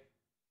a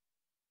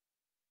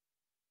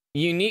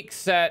unique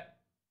set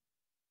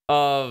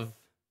of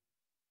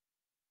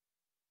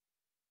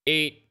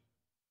 8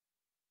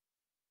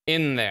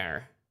 in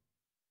there.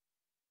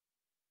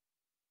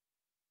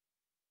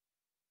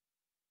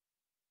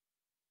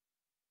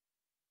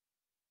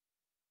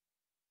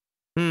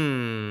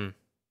 Hmm.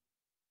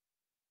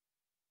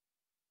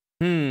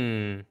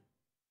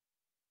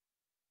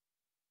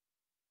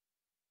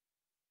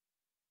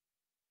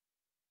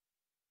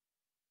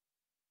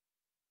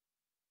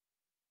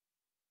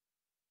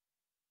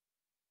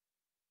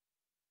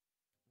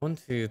 1,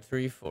 2,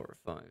 3, 4,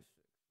 5, 6,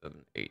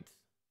 7, 8.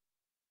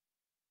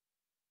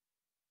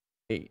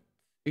 8.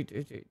 8,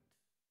 8, 8.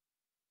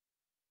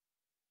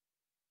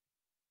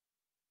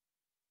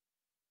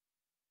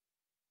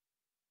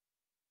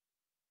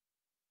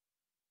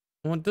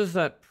 What does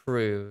that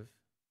prove?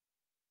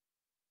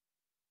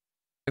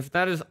 If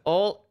that is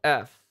all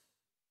F,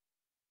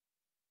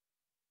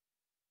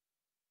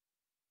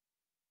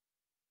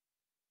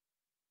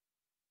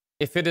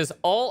 if it is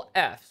all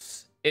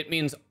Fs, it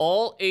means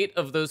all 8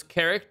 of those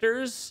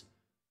characters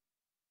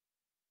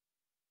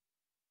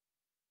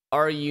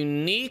are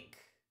unique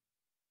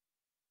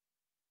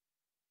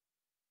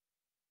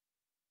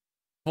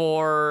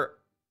for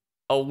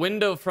a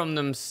window from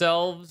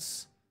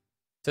themselves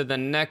to the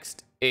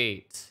next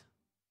 8.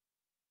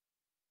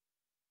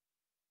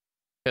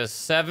 Because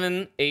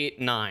 7, 8,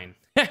 9.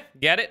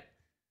 Get it?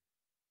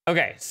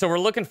 Okay, so we're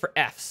looking for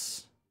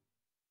Fs.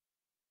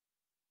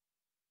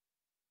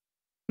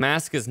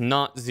 Mask is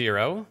not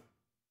 0.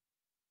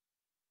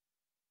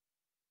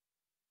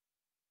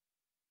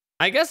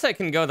 I guess I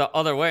can go the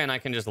other way and I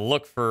can just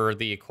look for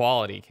the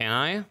equality, can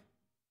I?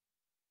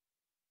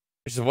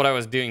 Which is what I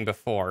was doing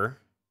before.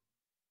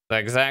 The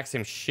exact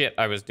same shit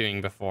I was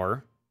doing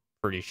before.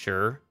 Pretty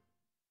sure.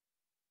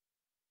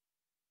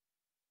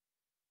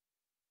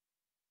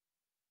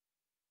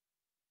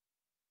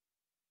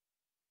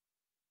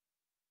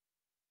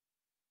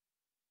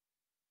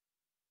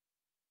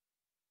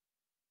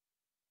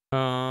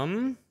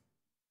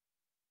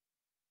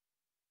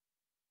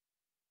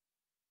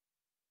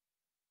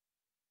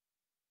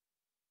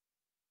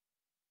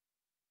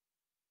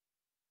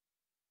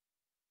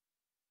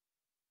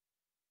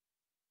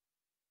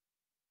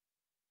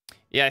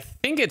 Yeah, I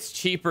think it's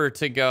cheaper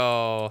to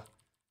go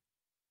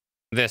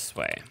this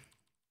way.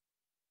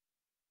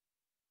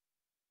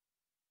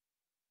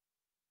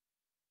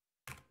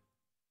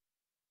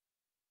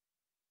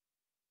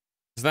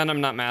 Because then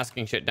I'm not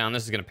masking shit down.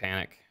 This is going to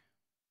panic.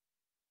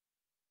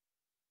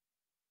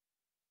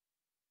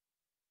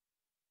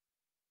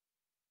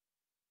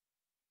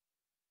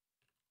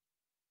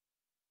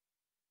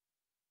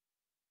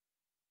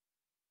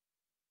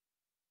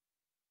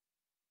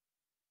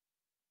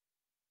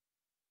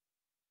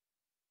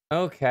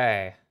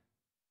 Okay.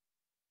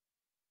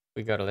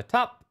 We go to the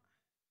top.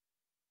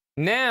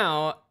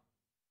 Now,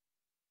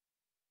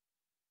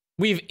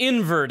 we've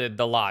inverted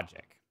the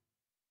logic.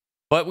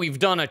 But we've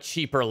done a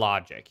cheaper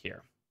logic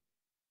here.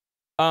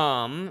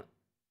 So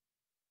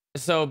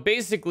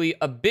basically,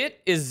 a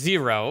bit is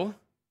 0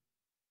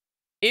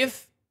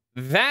 if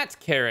that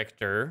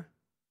character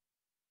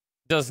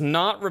does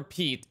not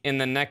repeat in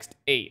the next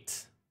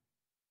 8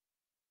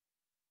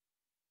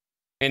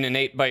 in an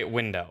 8-byte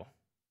window.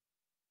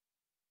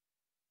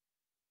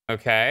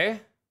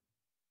 Okay?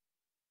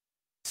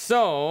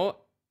 So,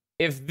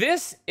 if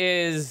this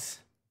is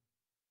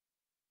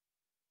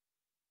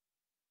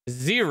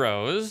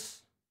zeros,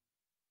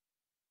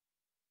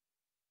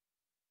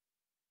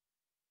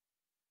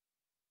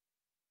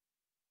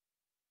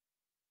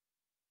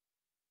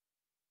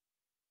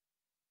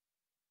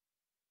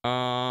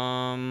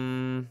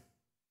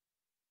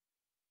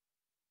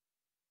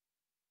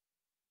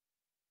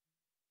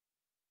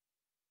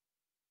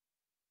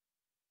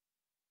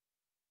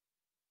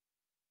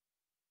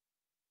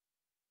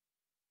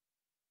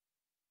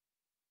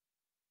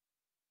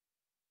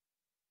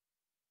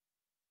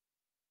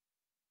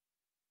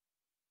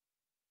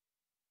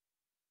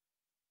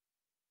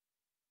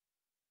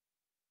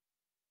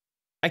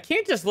 I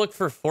can't just look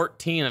for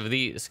 14 of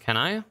these, can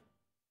I?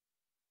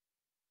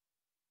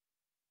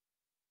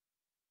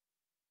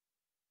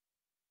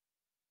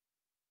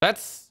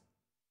 That's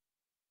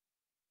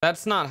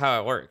not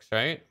how it works,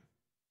 right?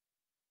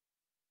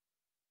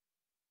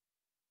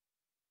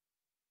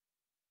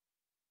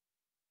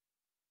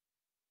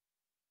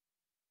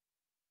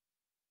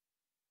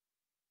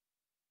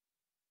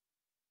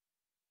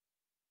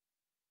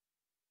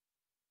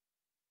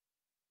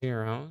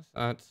 Zeros.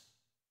 That's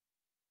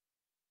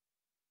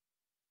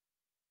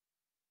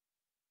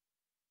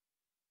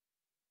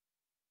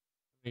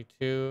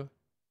 22.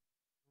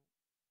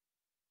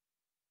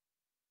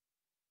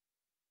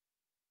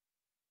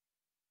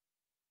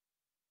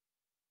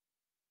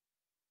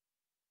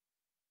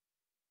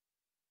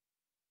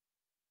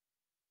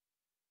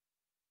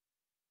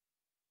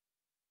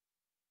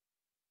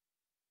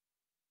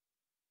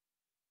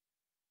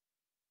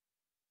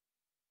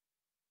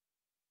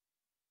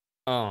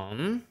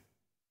 Um.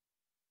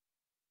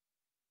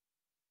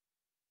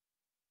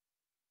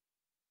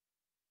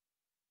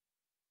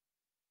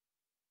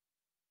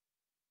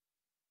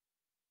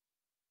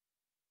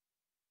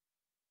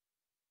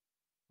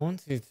 1,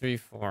 2, 3,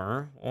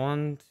 4.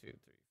 1, 2, 3,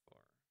 4.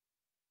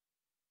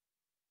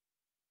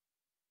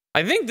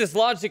 I think this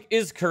logic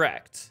is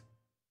correct.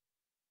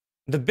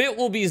 The bit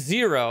will be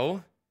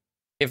 0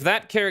 if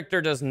that character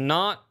does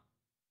not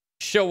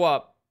show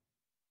up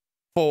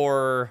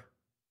for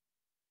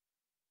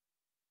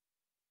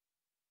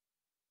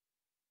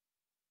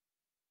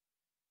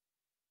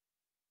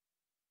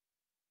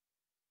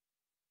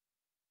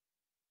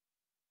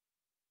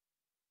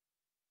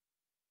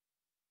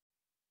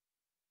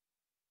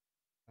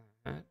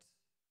that.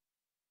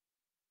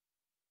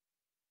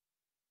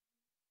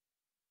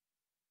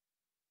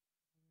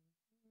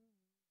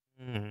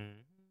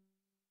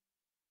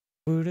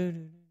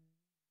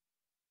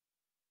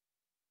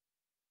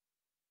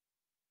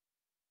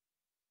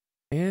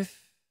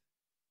 If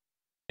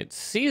it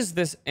sees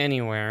this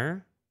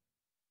anywhere,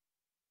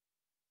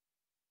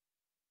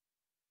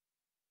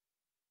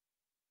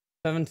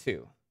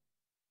 7-2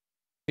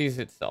 sees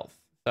itself.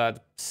 So that's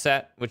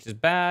set, which is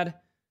bad.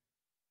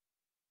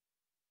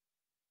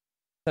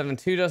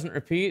 7-2 doesn't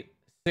repeat.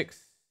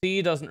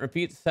 6C doesn't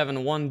repeat.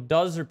 7-1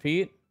 does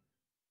repeat.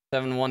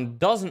 7-1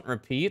 doesn't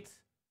repeat.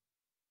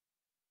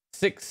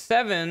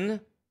 6-7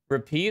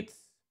 repeats.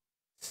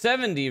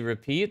 70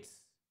 repeats.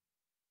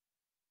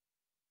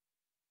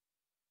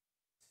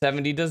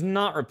 70 does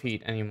not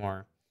repeat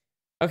anymore.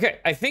 Okay,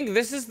 I think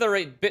this is the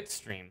right bit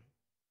stream.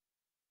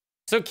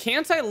 So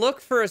can't I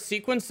look for a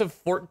sequence of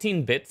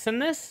 14 bits in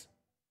this?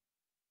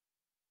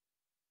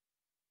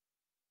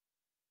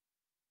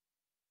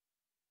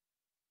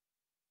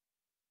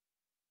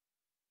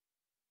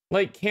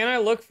 Like, can I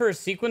look for a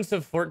sequence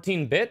of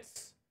 14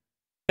 bits?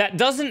 That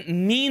doesn't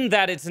mean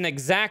that it's an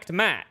exact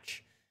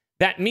match.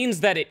 That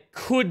means that it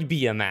could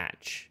be a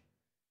match.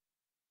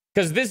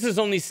 Because this is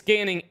only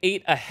scanning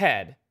 8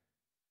 ahead.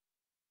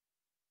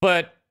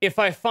 But if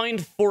I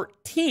find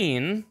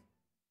 14,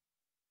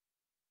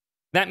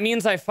 that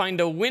means I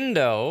find a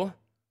window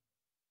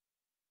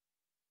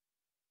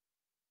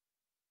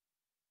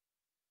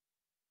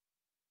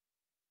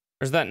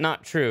or is that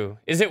not true?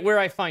 Is it where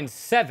I find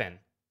 7?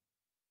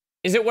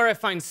 Is it where I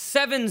find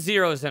 7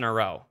 zeros in a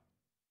row?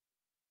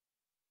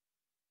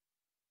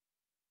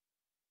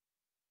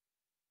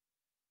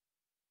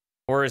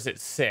 Or is it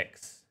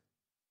 6?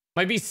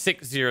 Might be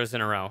 6 zeros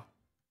in a row.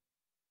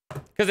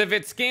 Because if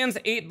it scans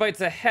 8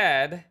 bytes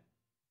ahead,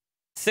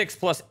 6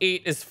 plus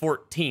 8 is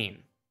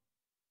 14.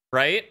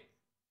 Right?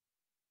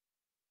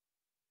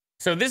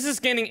 So this is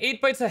scanning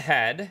 8 bytes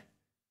ahead,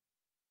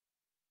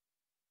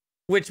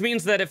 which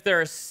means that if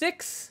there are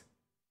 6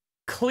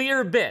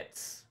 clear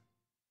bits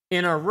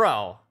in a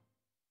row,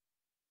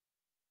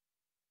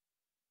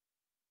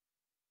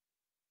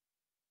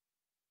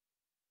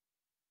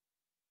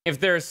 if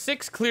there are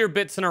 6 clear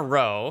bits in a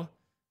row,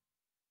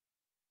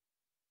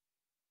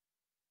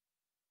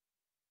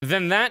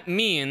 then that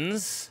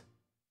means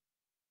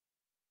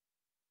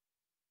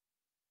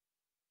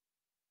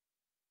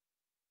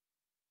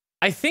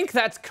I think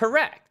that's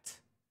correct.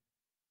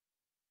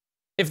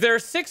 If there are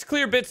 6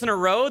 clear bits in a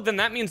row, then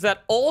that means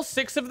that all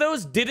 6 of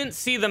those didn't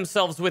see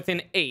themselves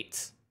within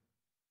 8.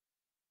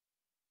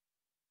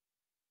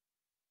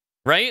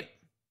 Right?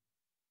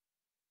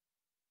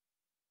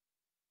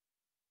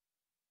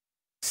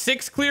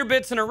 6 clear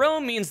bits in a row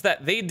means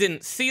that they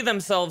didn't see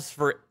themselves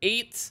for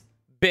 8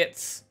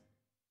 bits,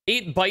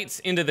 8 bytes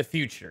into the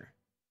future.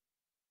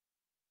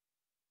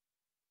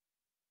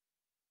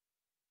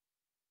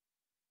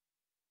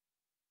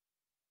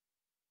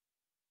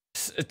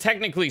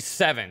 Technically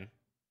 7.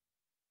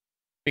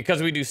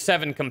 Because we do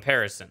 7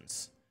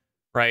 comparisons,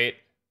 right?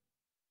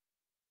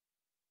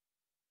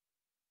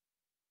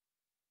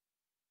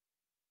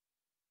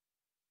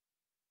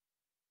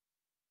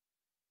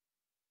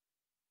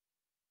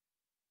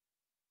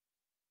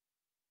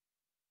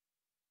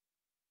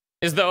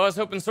 Is the OS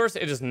open source?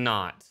 It is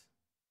not.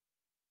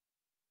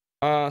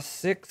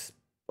 6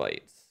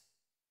 bytes.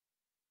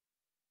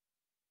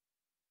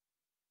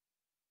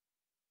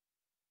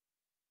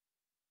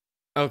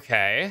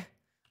 Okay.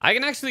 I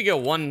can actually go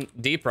one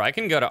deeper. I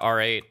can go to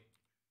R8,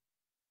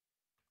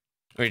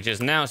 which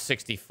is now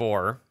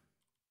 64,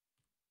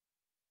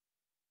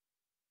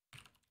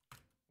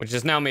 which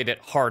has now made it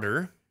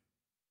harder.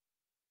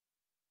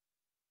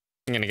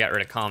 I'm going to get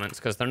rid of comments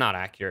because they're not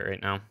accurate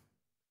right now.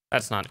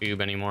 That's not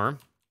oob anymore.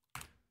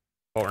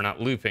 But we're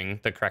not looping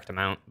the correct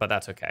amount, but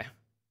that's okay.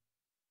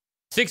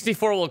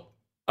 64 will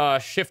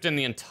shift in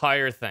the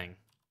entire thing.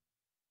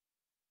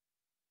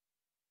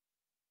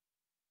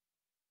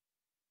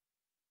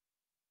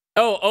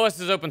 Oh, OS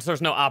is open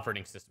source, no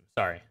operating system.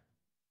 Sorry.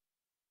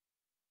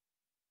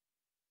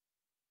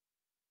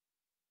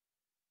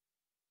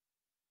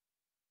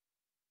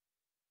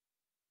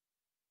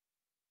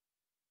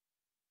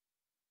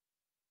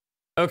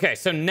 Okay,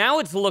 so now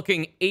it's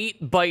looking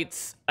 8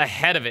 bytes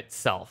ahead of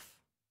itself,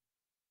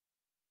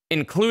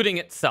 including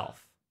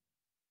itself.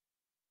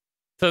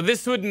 So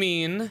this would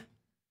mean,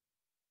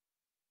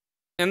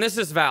 and this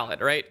is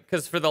valid, right?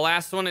 Because for the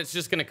last one, it's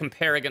just going to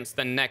compare against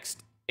the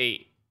next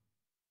 8.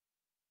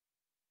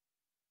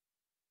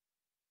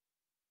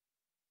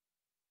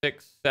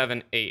 6,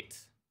 7, 8.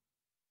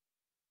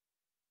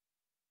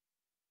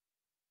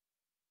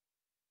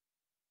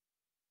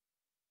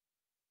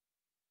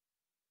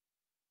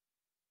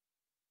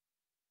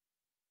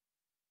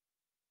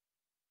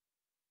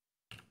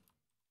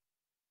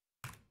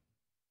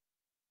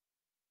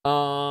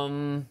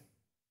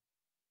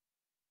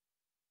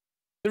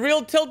 The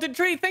real tilted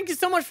tree, thank you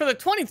so much for the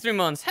 23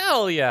 months.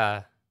 Hell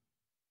yeah.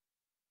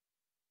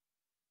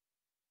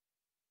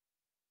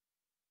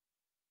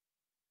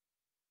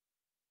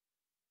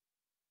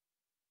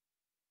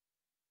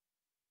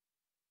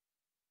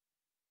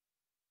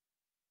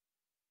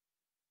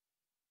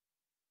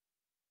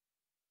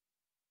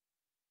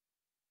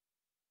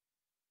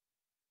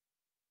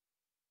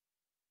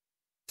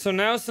 So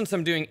now, since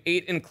I'm doing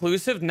 8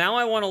 inclusive, now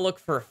I want to look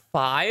for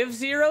 5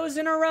 zeros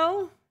in a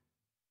row?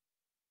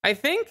 I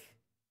think?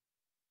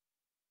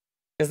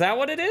 Is that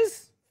what it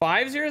is?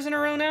 5 zeros in a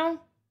row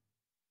now?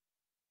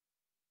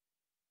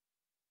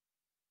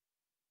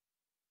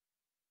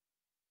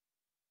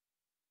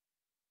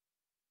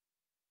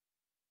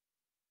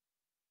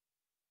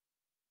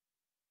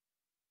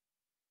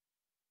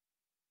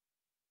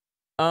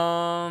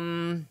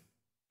 Um,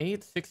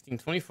 8, 16,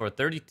 24,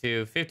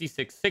 32,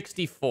 56,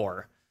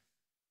 64.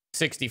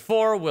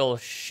 64 will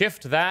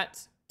shift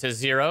that to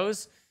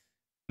zeros.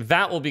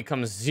 That will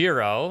become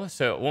 0,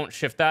 so it won't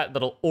shift that.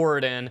 That'll OR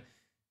it in.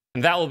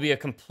 And that will be a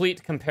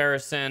complete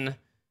comparison.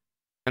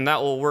 And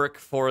that will work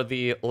for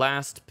the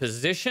last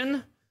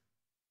position.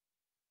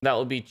 That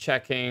will be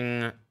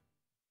checking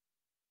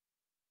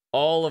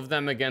all of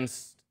them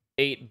against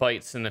 8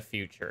 bytes in the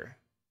future.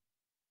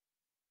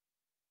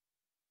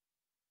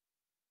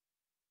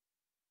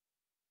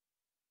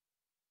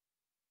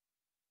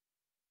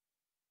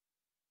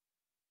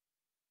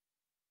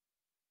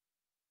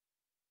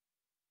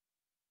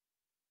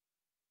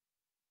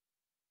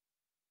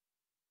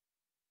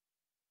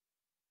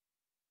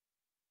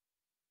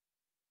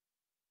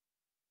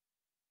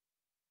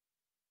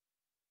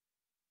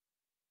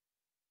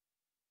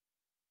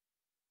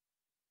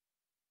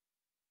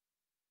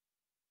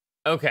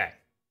 Okay.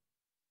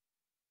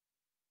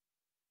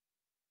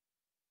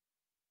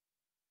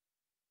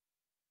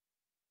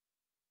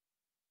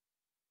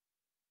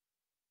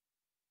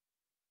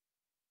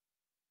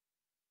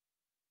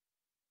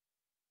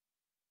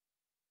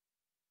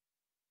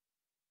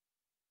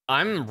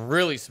 I'm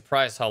really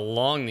surprised how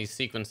long these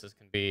sequences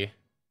can be.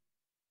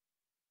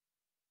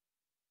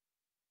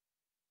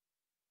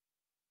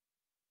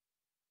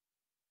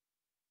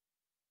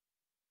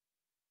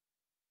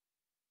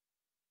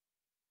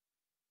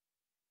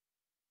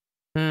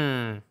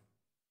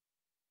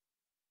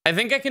 I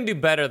think I can do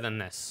better than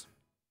this.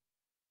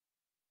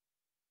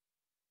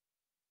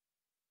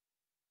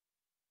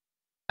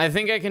 I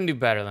think I can do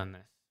better than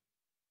this.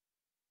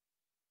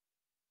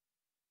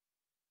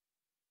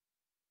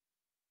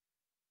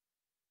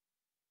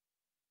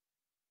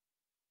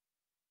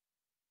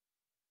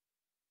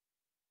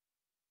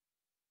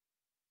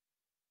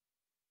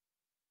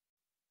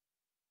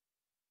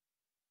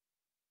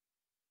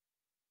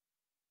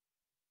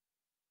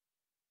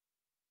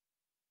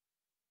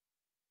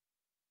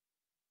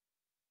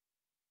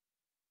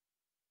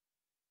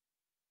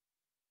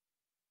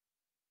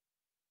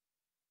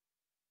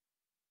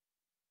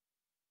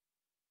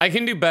 I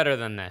can do better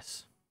than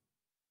this.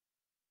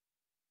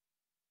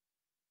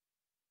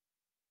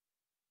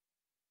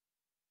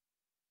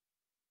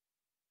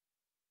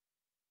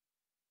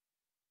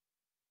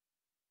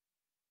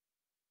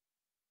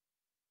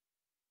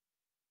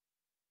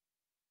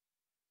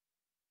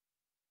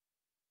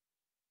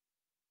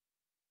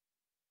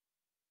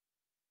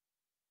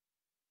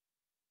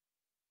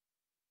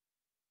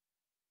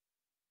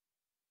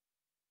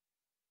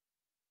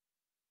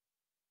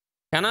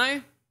 Can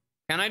I?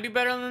 Can I do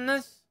better than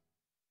this?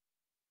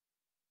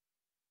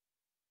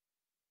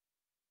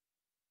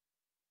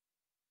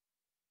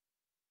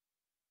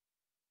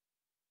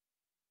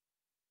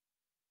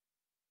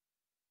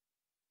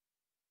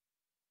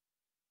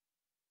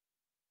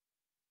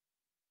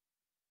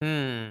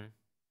 Hmm.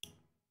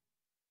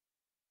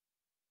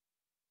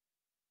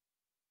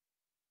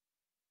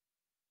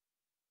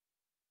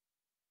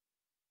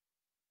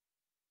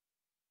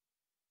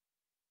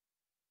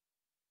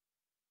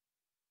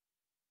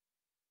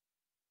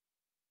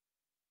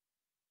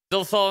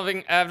 Still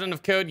solving advent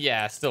of code?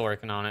 Yeah, still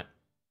working on it.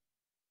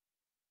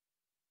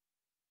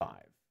 5.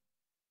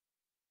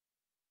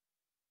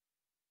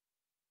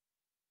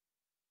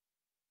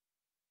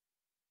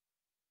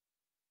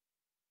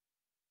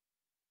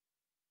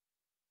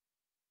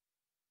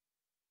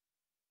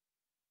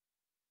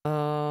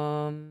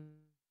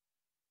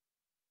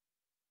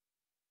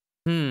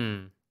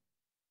 Hmm.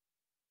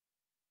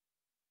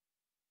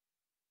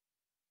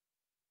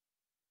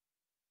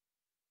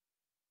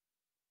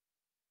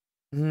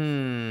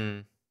 Hmm.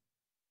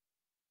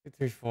 2,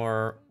 3,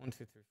 4. 1, 2,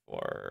 3,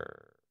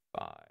 4,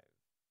 5.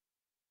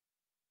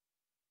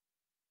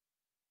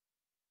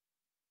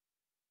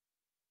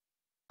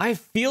 I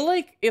feel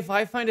like if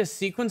I find a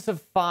sequence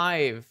of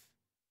 5,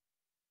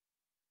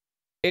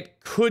 it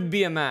could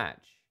be a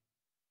match.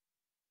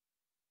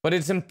 But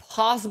it's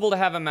impossible to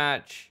have a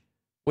match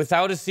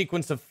without a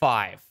sequence of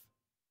 5.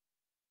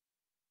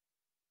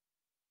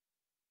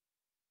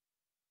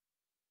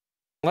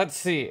 Let's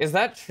see. Is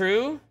that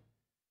true?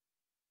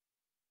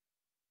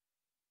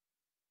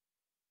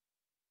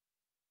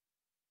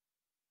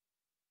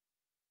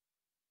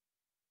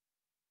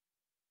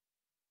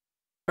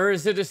 Or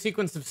is it a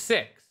sequence of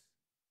 6?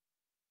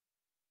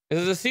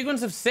 Is it a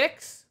sequence of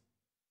 6?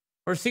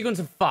 Or a sequence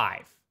of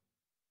 5?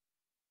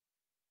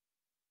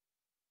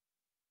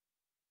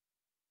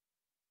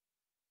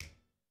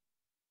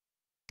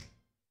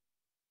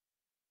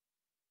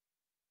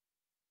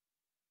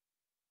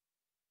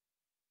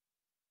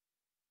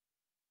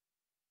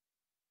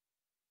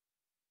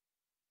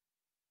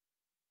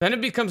 Then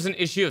it becomes an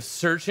issue of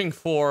searching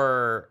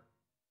for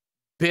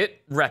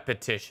bit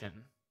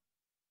repetition.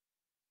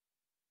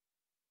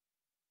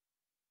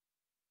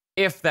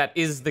 If that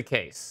is the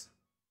case.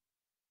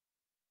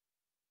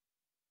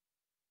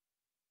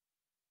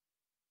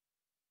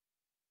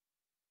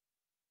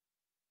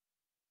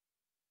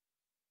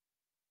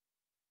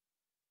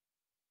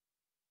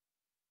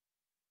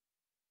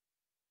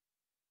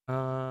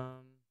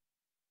 Um,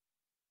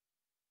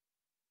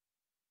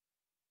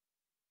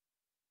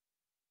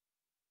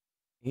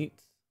 8,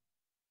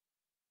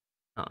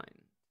 9,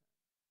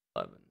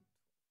 11.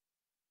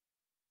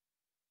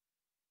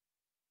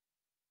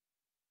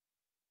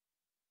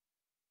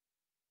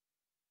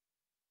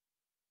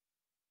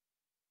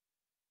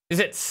 Is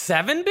it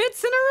 7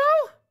 bits in a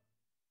row?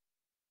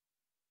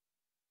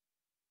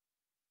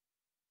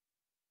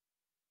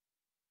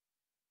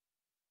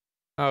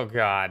 Oh,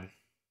 God.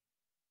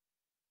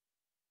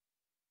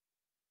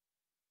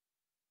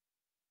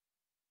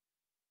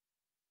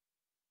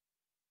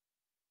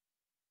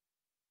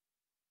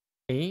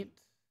 Eight?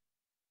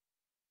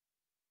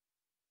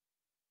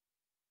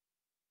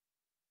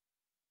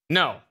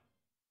 No.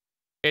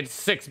 It's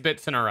 6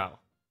 bits in a row.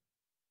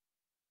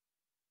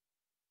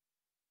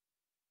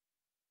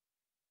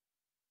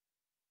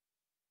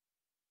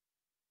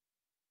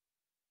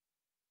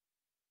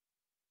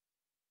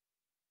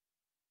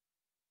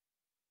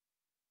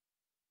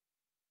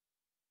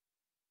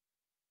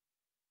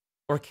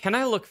 Or can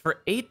I look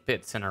for 8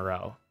 bits in a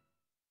row?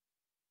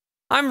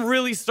 I'm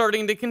really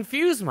starting to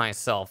confuse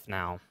myself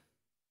now.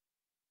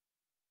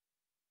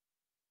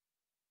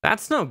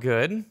 That's no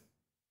good.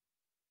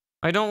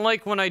 I don't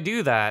like when I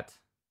do that.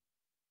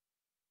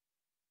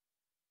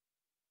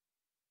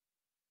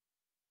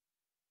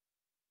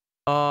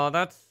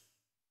 That's...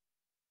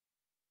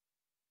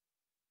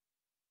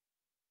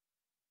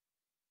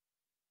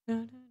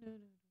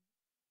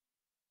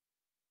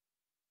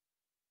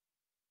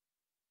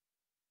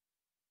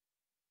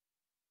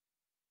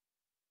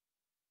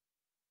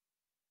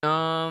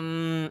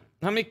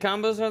 How many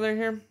combos are there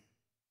here?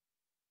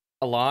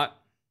 A lot.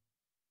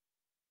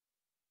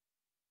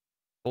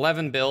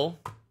 11 bill.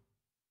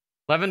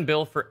 11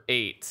 bill for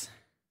 8.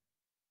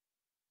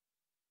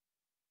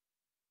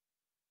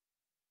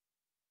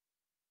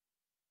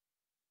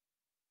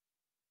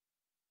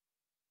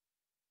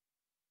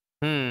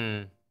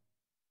 Hmm.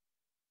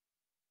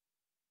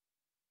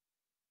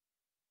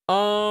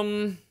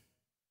 Um...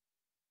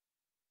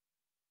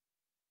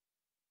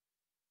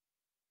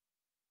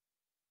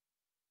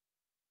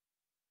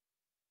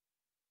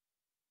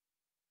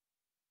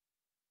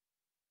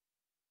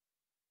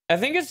 I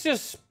think it's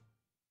just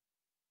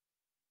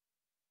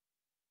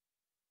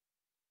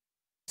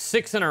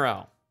 6 in a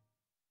row.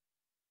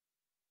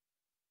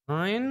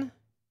 9,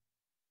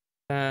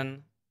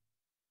 10,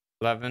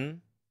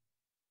 11,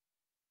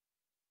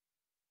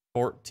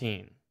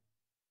 14.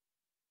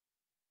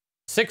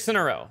 6 in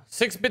a row.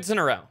 6 bits in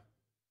a row.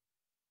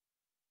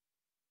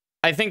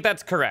 I think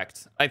that's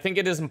correct. I think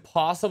it is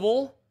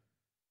impossible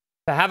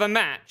to have a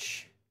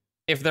match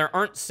if there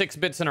aren't 6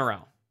 bits in a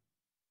row.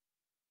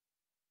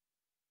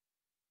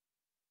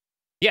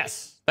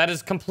 Yes, that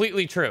is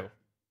completely true.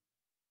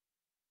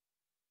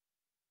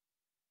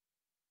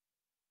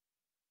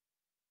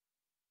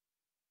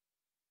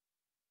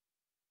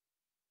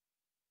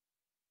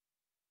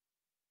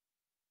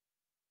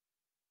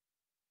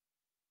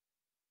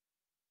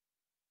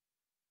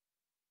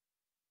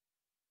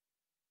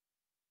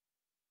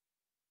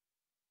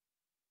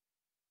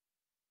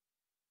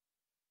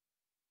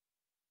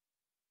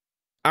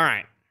 All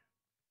right.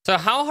 So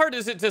how hard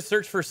is it to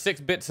search for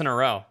 6 bits in a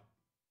row?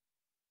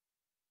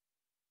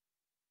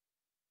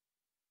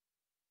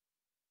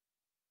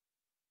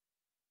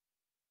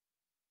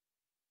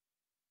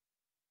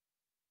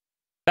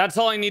 That's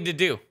all I need to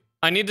do.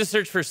 I need to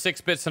search for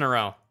 6 bits in a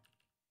row.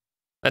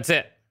 That's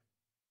it.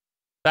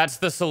 That's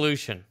the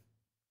solution.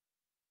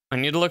 I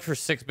need to look for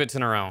 6 bits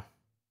in a row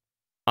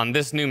on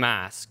this new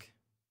mask.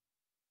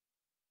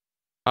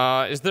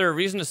 Is there a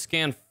reason to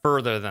scan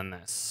further than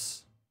this?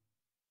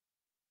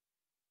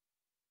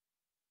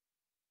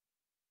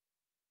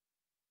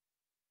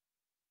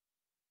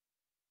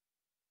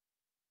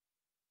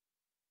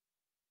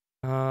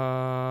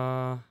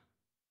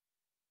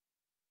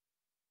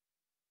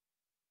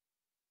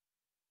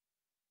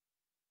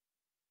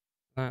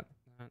 That.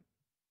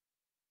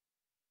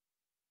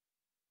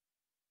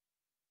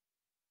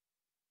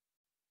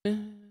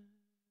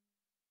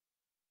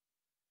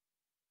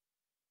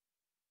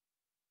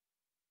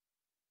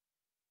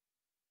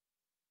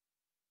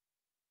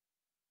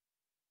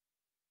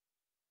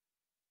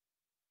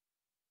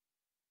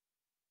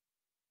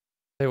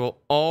 They will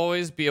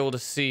always be able to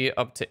see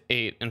up to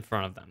 8 in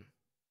front of them.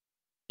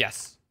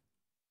 Yes.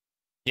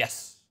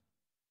 Yes.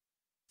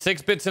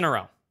 6 bits in a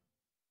row.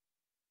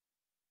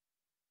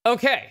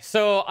 Okay,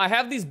 so I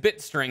have these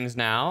bit strings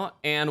now,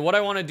 and what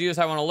I want to do is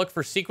I want to look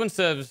for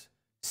sequences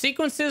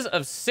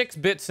of 6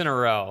 bits in a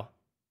row.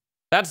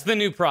 That's the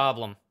new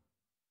problem.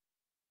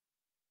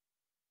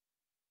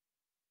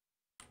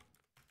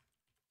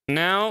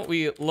 Now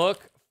we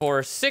look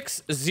for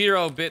 6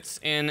 0 bits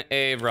in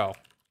a row.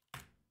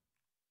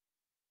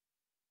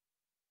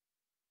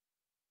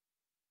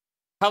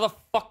 How the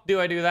fuck do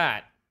I do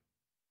that?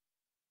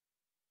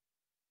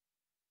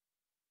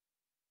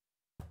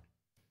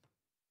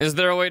 Is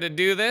there a way to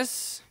do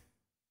this?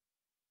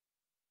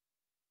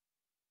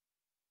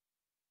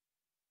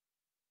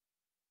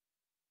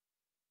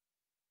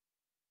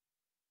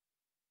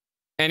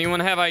 Anyone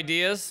have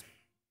ideas?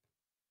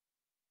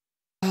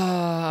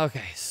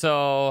 Okay,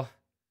 so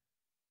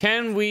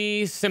can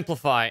we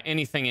simplify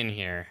anything in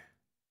here?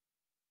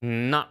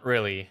 Not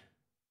really.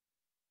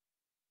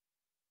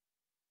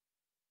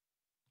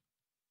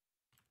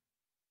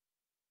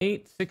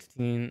 8,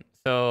 16.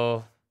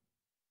 So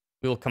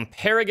we'll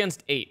compare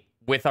against 8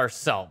 with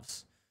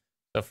ourselves.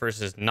 So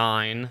first is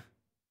 9,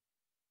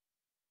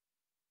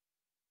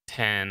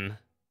 10,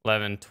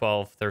 11,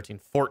 12, 13,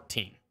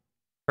 14.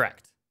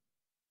 Correct.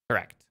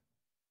 Correct.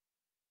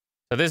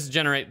 So this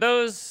generate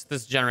those.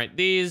 This generate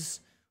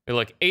these. We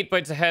look 8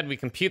 bytes ahead. We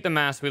compute the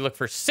mask. We look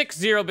for 6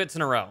 0 bits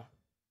in a row.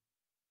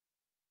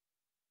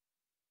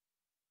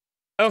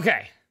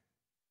 Okay.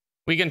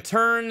 We can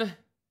turn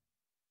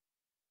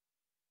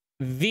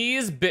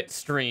these bit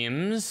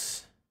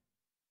streams.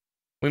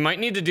 We might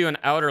need to do an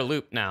outer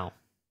loop now,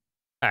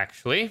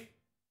 actually.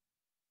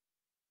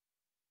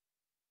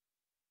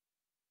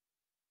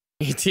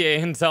 ETA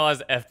Intel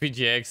has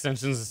FPGA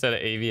extensions instead of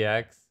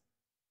AVX.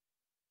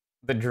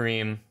 The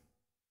dream.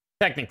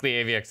 Technically,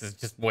 AVX is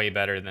just way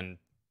better than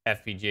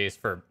FPGAs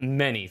for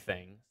many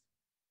things.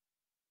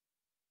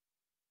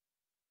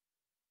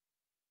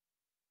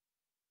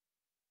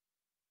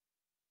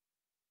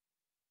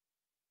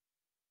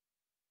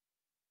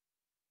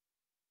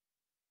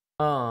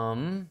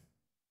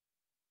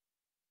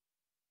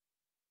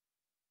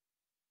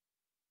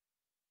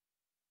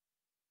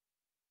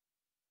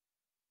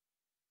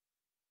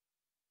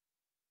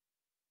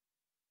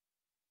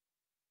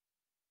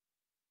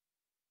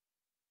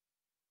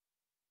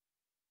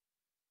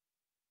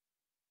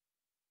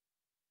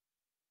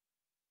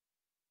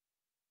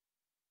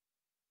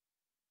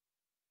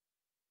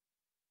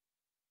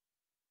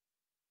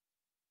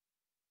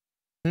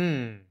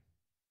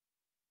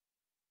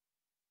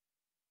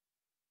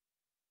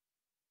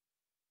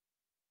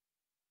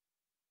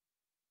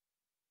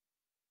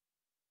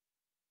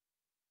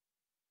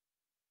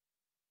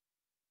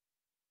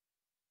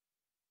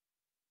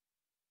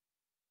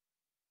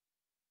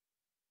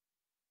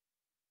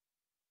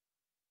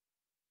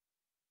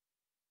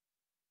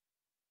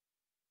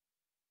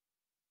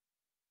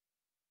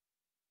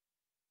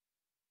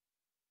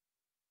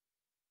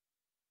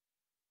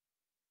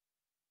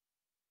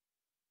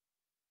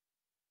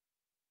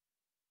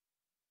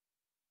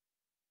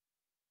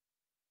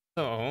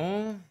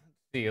 So, let's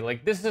see.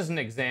 Like, this is an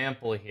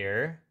example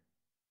here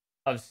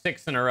of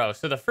 6 in a row.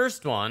 So the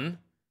first one,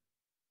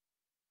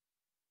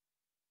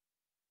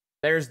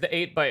 there's the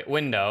 8-byte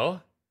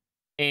window,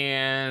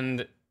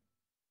 and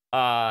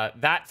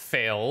that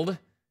failed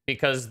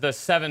because the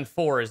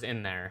 7-4 is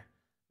in there.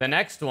 The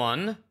next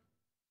one,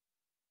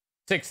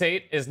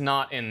 6-8 is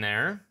not in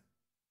there.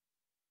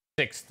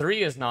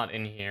 6-3 is not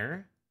in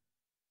here.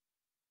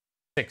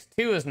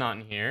 6-2 is not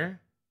in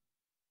here.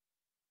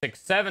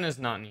 6-7 is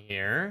not in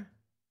here.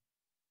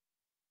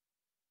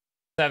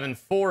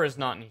 7-4 is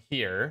not in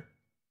here.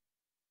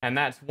 And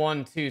that's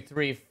 1, 2,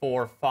 3,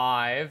 4,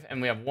 5.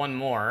 And we have one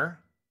more.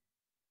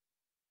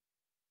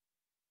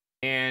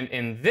 And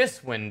in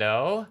this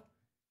window,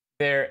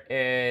 there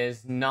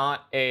is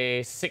not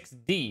a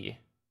 6D.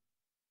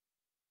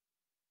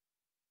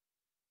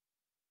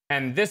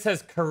 And this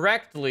has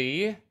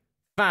correctly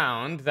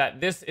found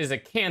that this is a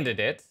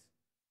candidate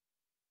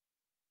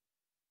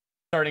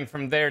starting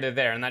from there to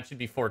there, and that should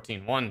be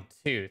 14. 1,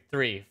 2,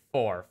 3,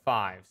 4,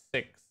 5,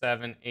 6,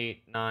 7,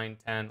 8, 9,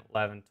 10,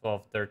 11,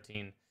 12,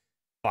 13.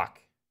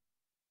 Fuck.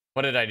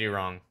 What did I do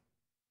wrong?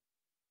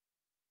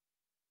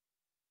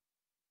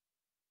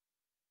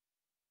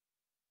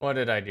 What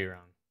did I do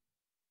wrong?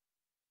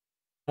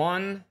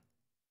 1,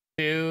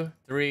 2,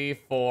 3,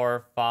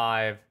 4,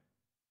 5,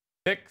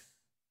 6.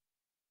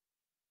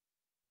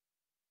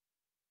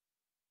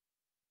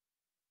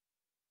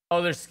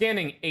 Oh, they're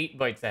scanning 8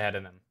 bytes ahead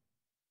of them.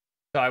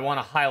 So I want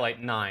to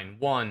highlight 9.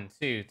 1,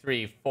 2,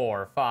 3,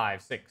 4,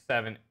 5, 6,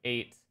 7,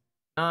 8,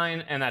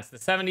 9. And that's the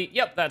 70.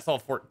 Yep, that's all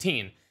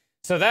 14.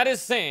 So that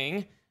is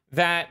saying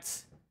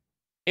that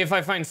if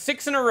I find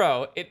 6 in a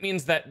row, it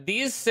means that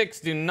these 6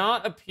 do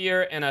not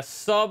appear in a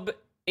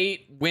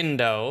sub-8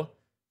 window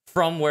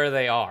from where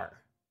they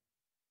are.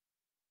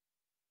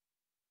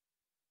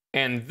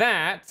 And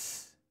that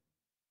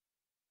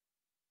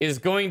is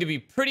going to be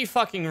pretty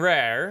fucking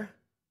rare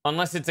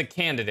unless it's a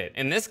candidate.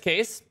 In this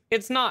case,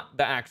 it's not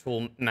the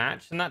actual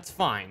match, and that's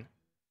fine.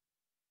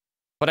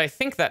 But I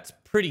think that's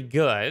pretty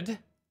good.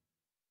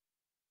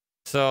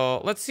 So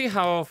let's see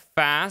how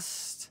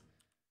fast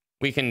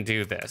we can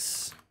do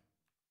this.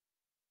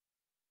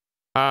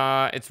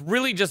 It's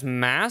really just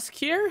mask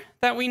here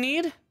that we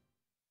need.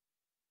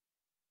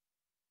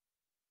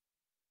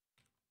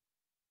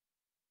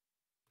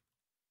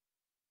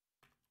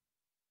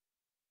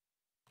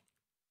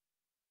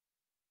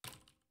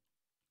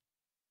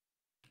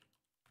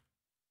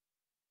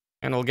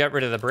 And we'll get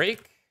rid of the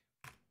break.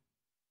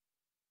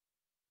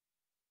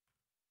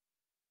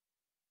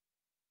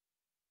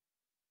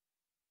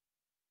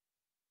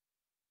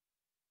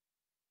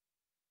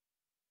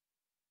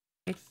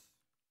 Oops.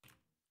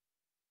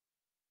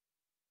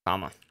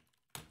 Comma.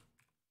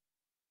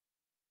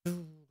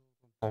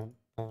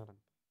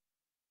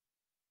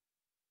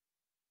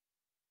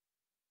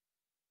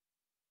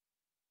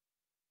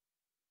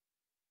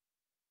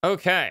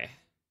 Okay.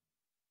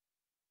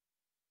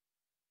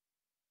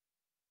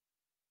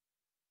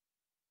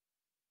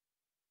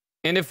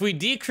 And if we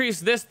decrease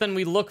this, then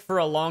we look for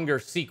a longer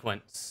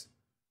sequence.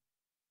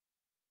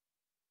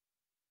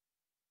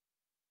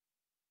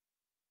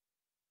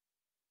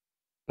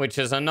 Which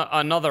is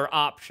another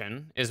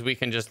option, is we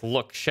can just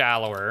look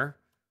shallower,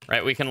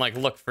 right? We can like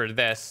look for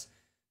this.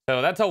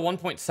 So that's a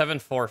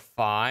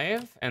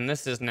 1.745, and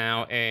this is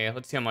now a,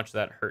 let's see how much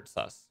that hurts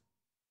us.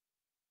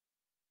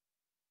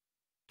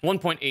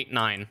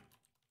 1.89.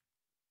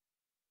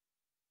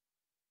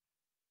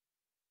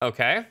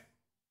 Okay.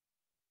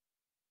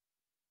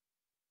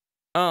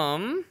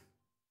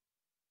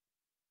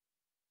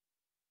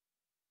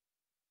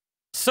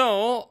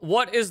 So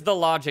what is the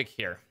logic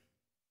here?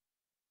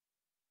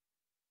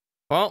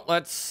 Well,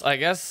 I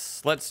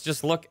guess let's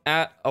just look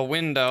at a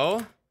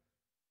window.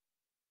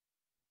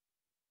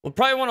 We'll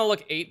probably want to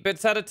look 8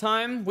 bits at a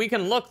time. We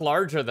can look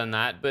larger than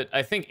that, but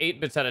I think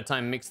 8 bits at a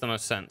time makes the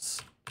most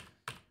sense.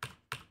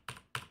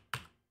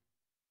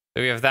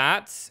 So we have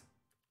that.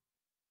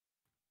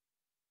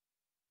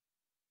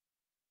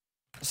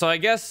 So I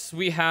guess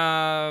we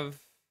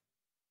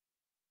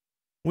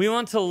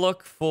want to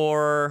look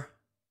for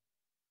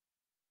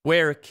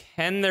where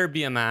can there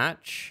be a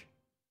match?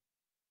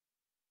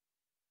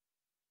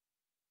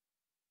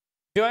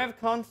 Do I have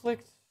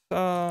conflict?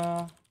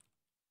 Oh,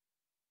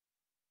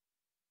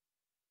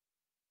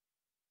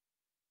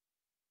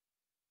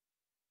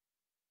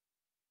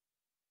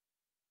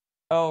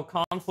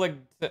 conflict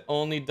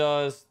only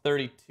does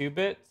 32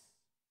 bits.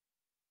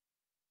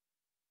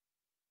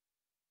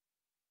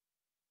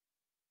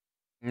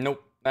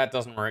 Nope, that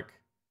doesn't work.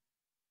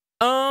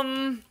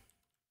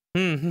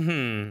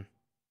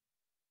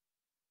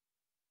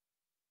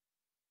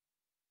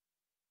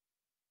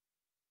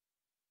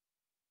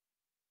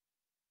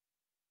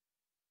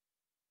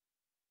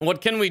 What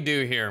can we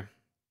do here?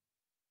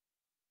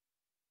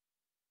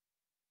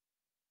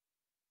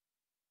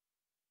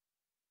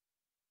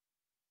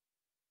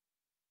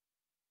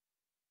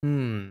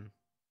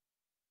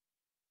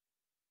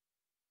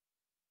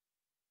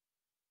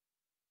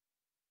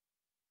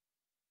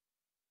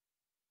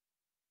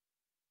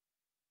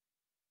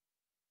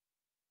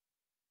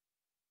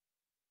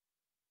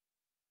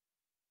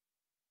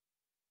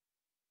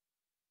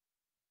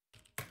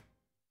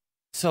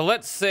 So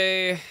let's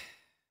say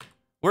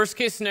worst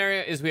case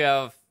scenario is we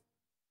have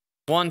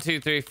 1,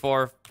 2, 3,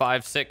 4,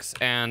 5, 6,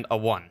 and a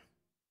 1.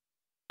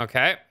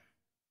 Okay.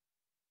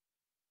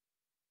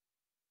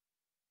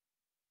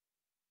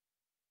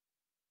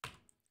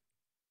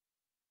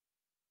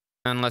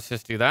 And let's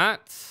just do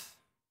that.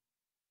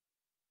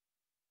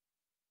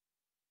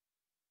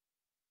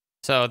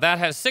 So that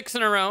has 6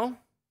 in a row,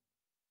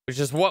 which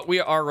is what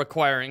we are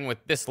requiring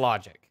with this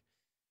logic.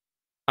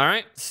 All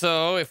right,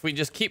 so if we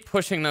just keep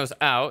pushing those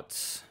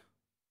out,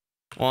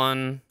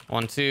 1,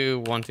 1,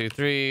 2, 1, 2,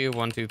 3,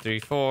 1, 2, 3,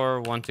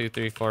 4, 1, 2,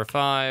 3, 4,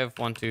 5,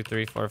 1, 2,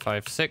 3, 4,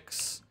 5,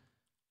 6,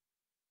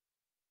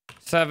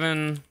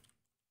 7,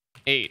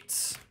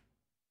 8.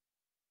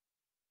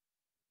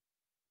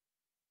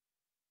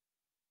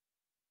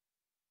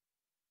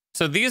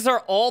 So these are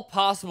all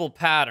possible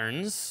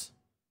patterns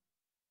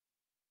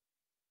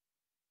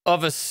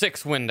of a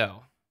 6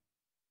 window.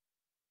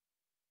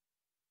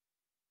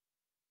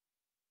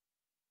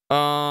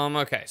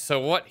 Okay,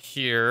 so what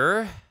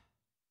here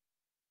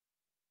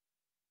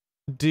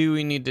do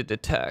we need to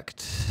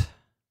detect?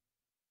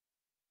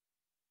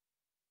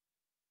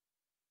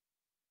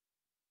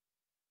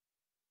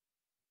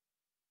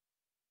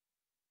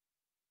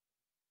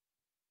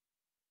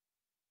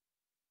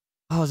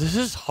 Oh, this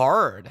is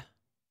hard.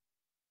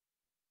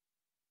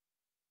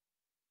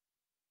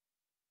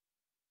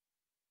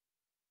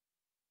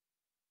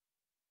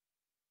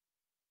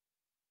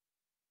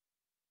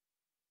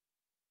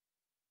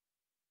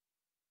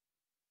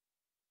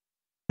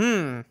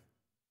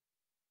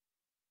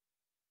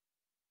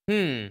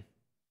 Hmm.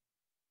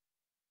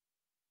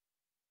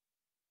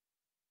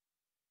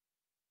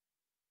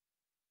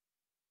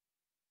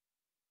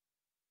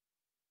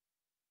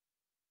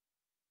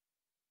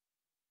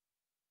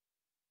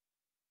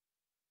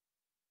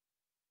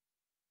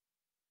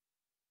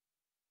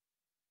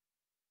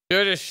 Do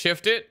I just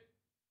shift it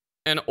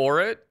and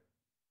OR it?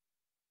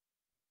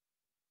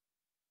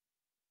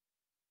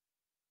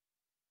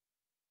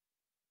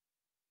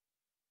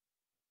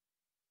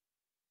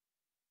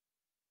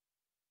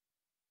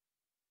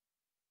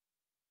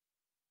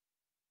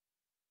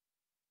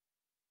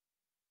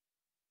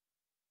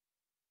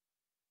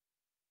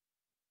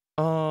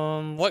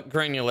 What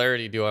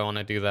granularity do I want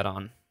to do that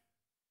on?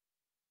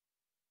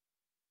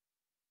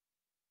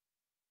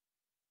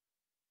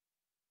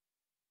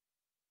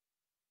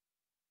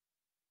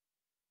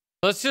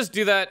 Let's just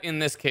do that in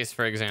this case,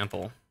 for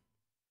example.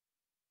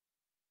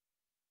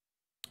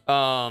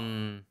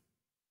 ORed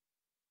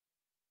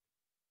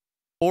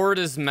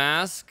is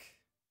mask.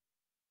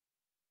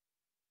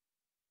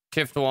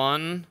 Shift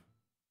 1.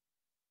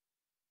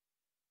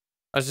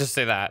 Let's just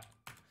say that.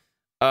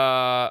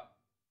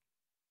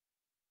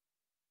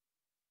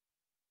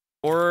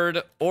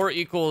 ORed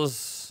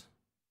equals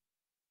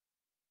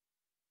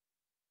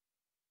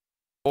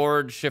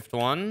ORed shift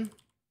 1.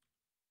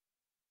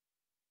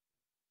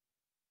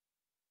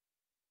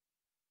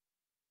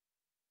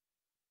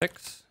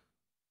 Six.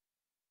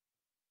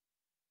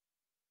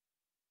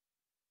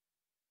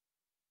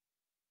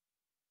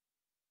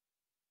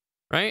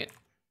 Right?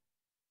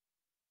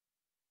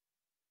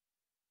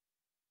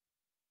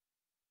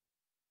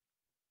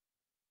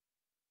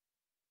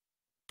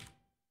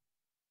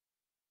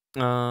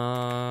 So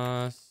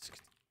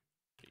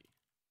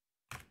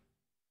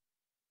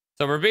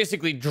we're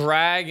basically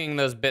dragging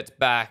those bits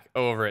back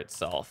over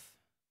itself.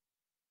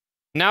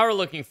 Now we're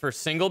looking for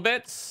single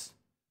bits.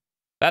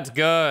 That's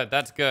good.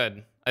 That's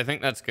good. I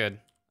think that's good.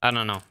 I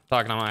don't know.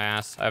 Talking on my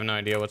ass. I have no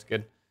idea what's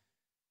good.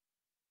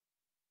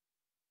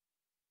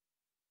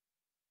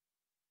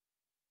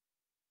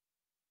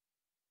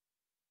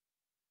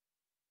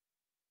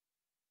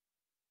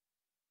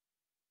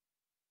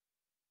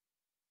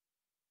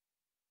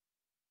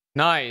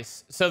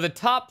 Nice. So the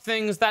top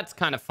things, that's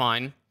kind of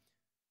fine.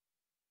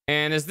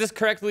 And is this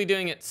correctly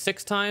doing it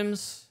 6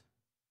 times?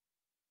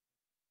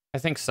 I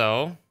think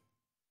so.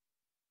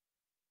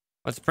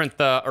 Let's print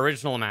the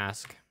original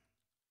mask.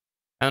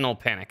 And then we'll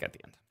panic at the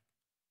end.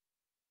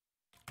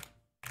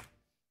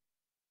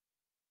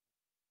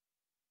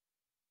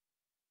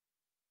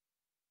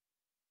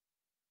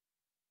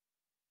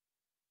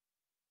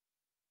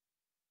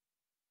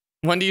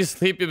 When do you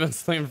sleep? You've been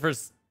sleeping for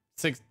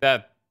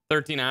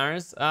 13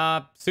 hours?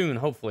 Soon,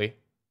 hopefully.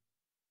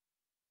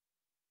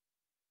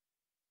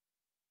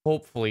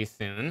 Hopefully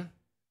soon.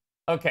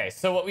 Okay,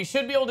 so what we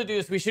should be able to do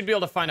is we should be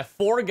able to find a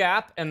 4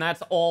 gap, and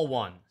that's all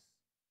 1s.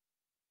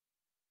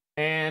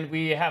 And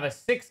we have a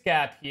 6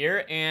 gap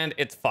here, and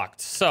it's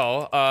fucked.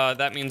 So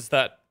that means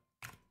that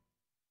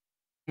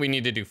we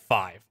need to do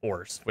 5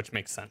 ORs, which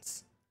makes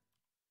sense.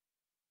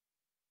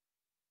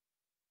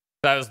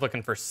 So I was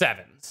looking for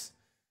 7s.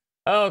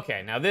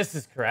 Okay, now this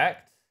is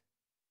correct.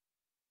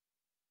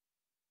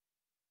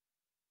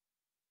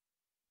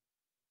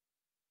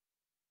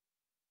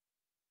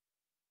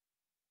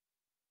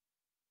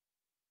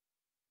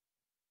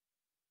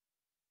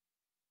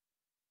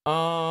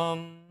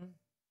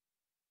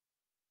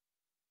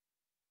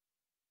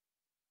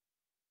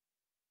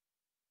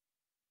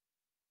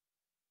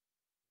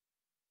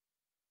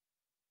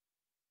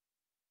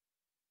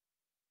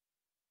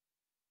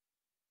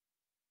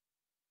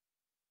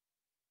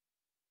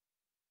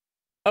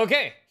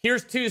 Okay,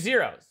 here's 2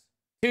 zeros.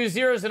 2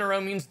 zeros in a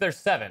row means there's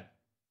 7.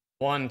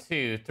 1,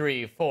 2,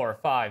 3, 4,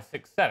 5,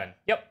 6, 7.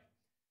 Yep.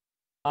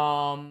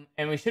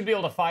 And we should be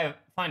able to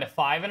find a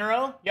 5 in a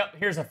row. Yep,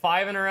 here's a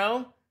 5 in a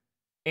row.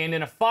 And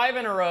in a 5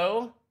 in a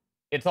row,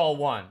 it's all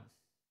 1s.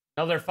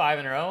 Another 5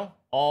 in a row,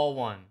 all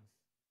 1s.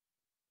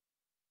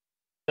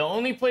 The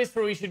only place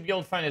where we should be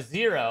able to find a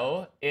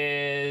 0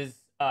 is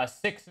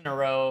 6 in a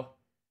row.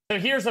 So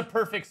here's a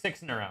perfect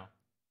 6 in a row.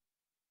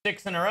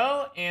 6 in a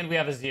row, and we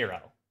have a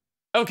 0.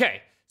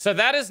 Okay, so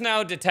that is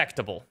now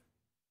detectable.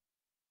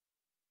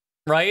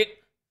 Right?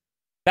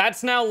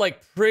 That's now,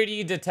 like,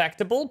 pretty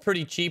detectable,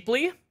 pretty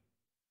cheaply.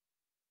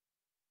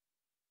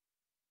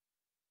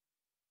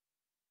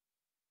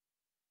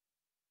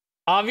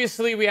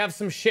 Obviously, we have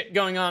some shit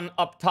going on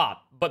up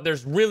top, but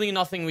there's really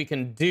nothing we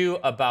can do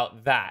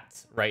about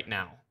that right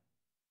now.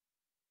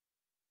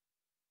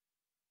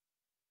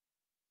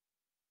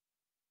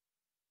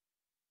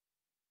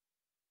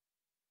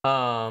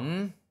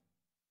 Um...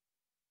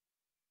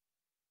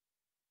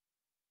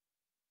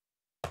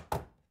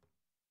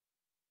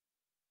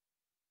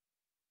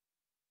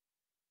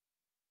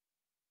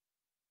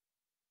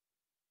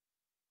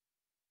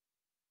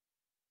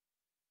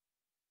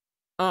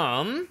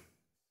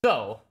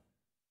 So,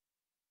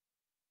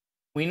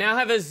 we now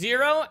have a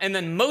 0, and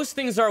then most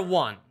things are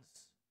 1s,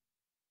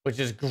 which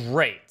is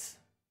great.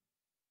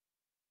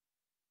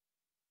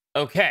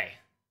 Okay.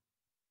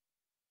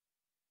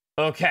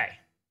 Okay.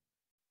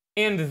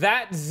 And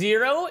that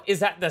 0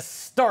 is at the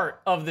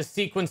start of the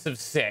sequence of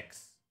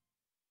 6,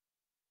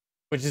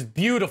 which is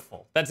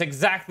beautiful. That's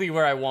exactly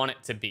where I want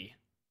it to be.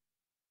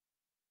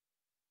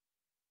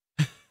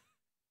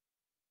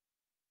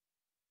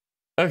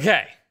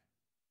 Okay.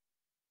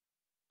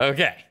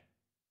 Okay.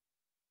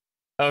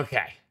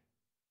 Okay.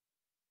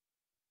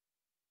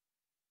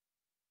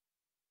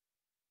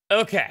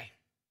 Okay.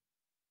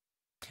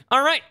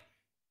 All right.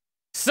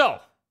 So,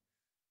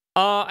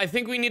 I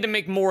think we need to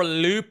make more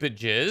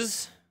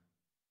loopages.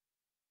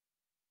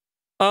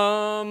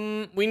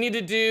 We need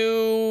to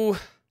do...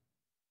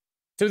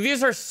 So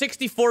these are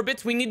 64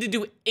 bits. We need to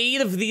do 8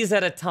 of these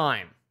at a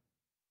time.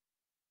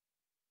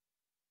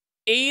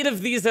 8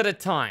 of these at a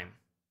time.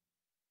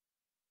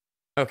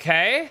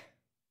 Okay?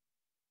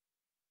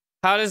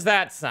 How does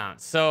that sound?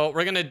 So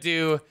we're going to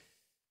do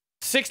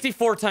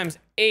 64 times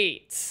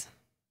 8. Is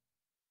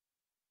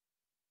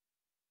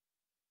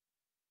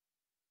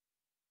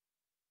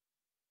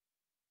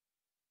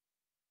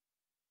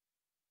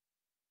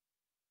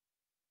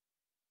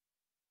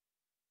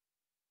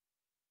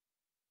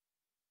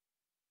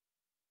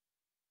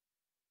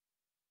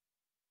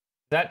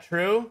that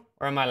true?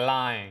 Or am I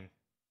lying?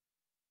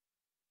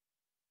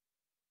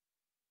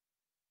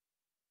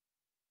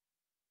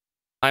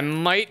 I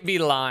might be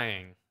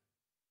lying.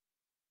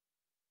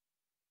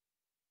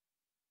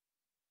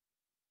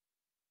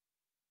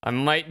 I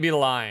might be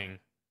lying.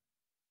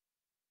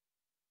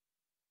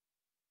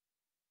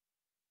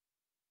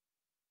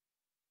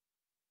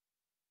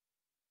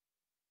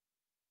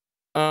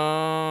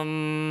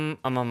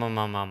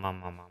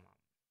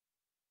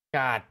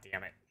 God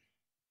damn it.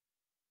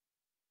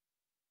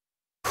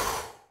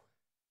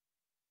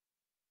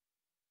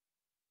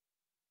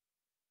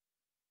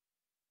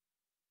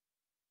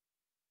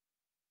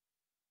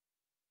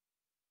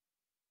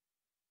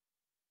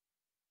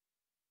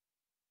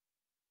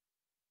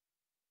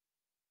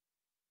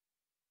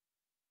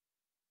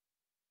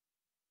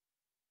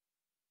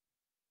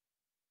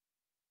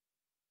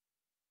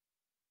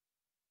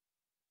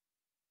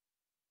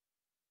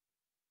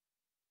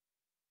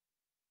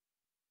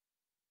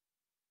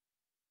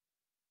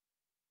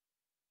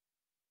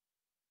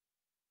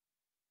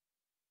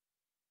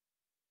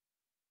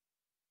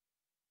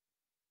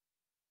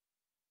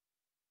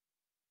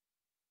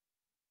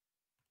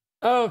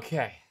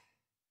 Okay.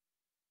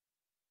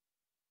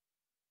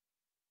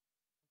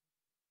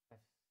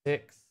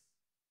 6.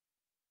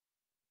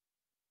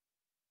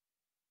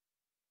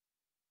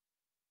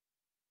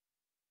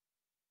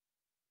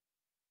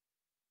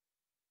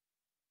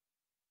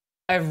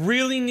 I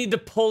really need to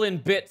pull in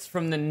bits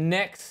from the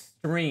next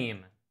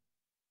stream.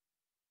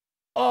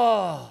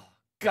 Oh,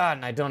 God,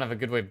 and I don't have a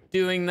good way of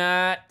doing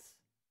that.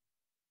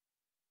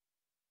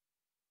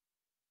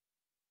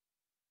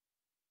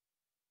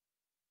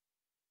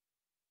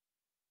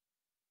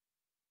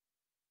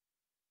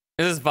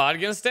 Is this VOD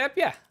gonna stay up?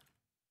 Yeah.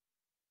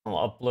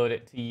 I'll upload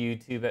it to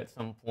YouTube at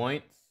some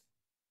point.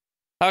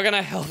 How can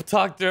I help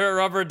Dr.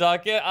 Rubber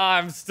Ducket?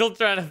 I'm still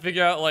trying to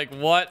figure out, like,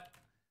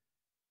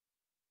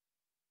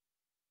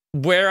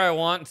 where I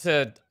want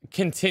to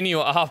continue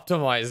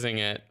optimizing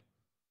it.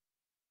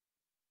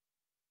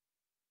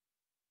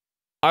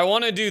 I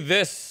want to do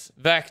this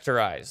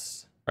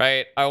vectorize,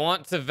 right? I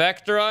want to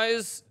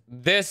vectorize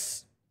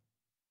this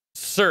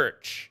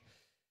search,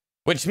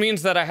 which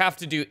means that I have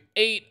to do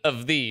 8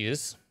 of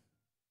these.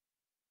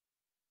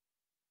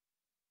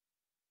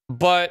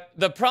 But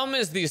the problem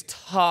is these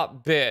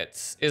top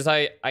bits is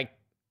I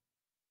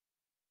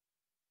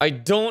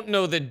don't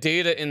know the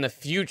data in the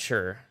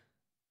future.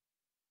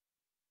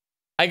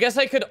 I guess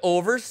I could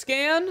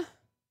overscan.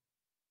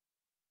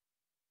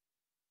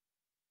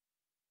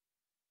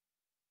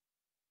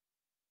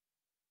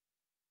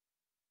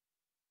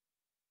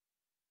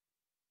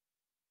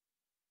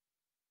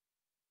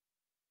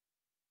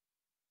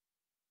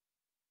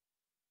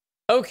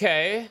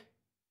 Okay.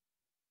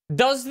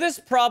 Does this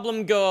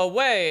problem go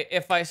away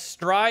if I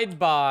stride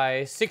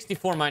by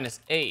 64 minus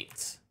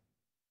 8?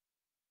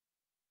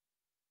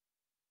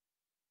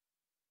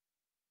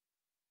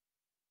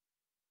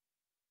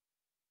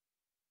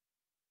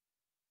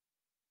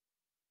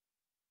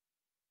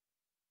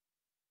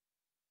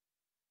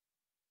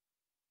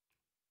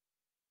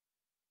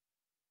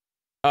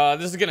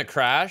 This is gonna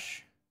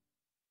crash.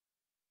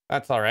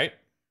 That's all right.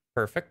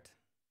 Perfect.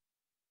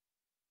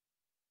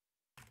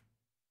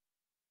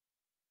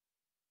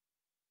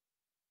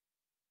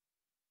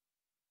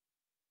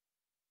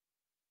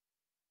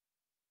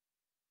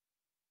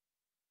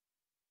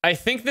 I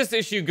think this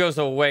issue goes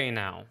away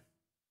now.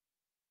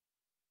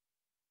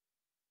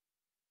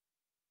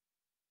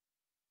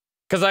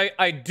 Because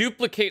I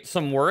duplicate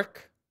some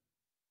work.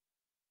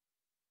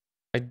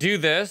 I do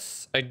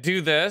this, I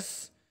do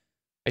this,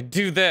 I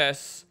do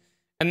this,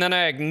 and then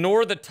I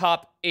ignore the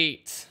top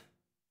 8.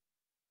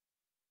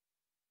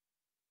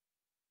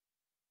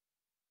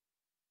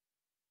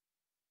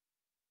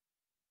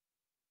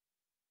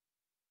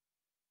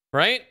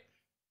 Right?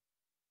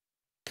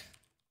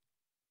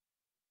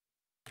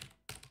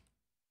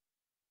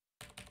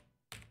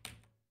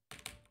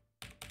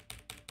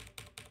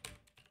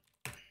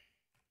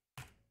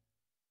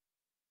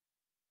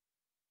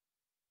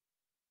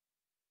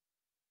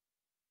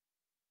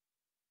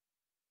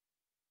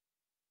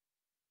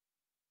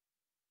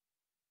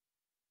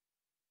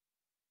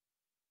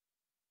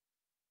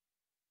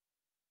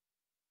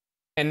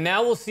 And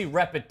now we'll see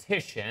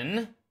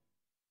repetition.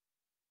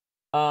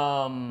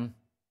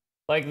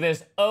 Like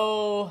this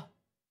O.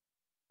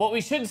 What we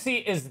should see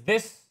is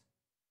this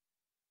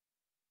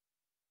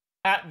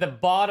at the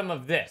bottom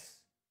of this.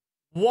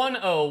 1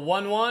 0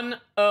 1 1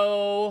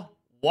 0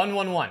 1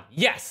 1 1.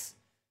 Yes.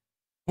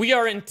 We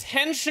are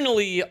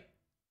intentionally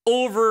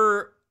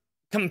over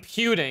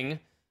computing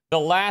the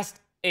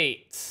last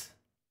 8.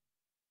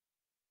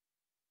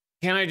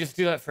 Can I just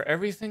do that for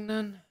everything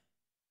then?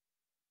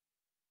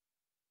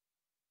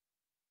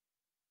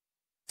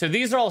 So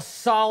these are all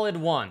solid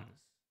 1s.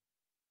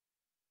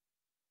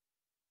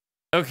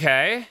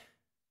 Okay.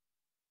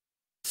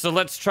 So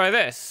let's try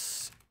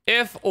this.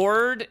 If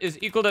ORD is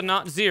equal to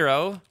not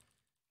 0,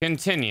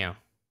 continue.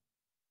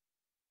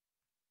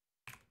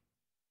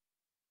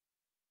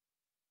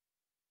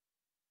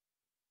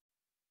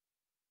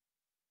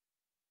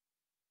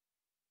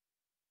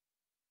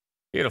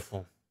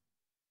 Beautiful.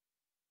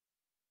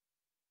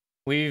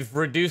 We've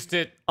reduced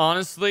it,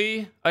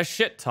 honestly, a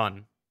shit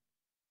ton.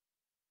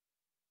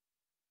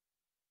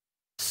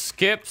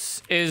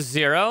 Skips is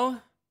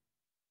 0.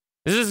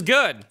 This is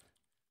good.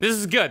 This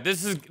is good.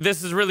 This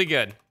is really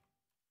good.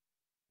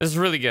 This is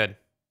really good.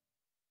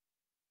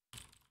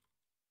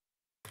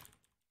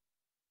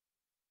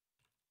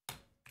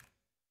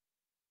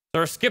 So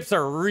our skips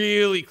are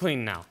really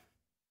clean now.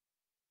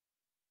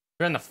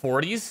 They're in the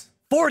 40s.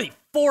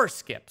 44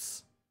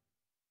 skips.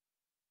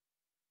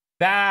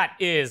 That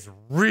is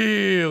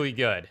really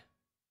good.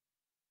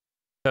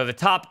 So the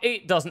top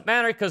 8 doesn't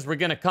matter because we're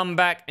going to come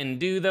back and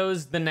do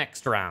those the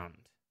next round.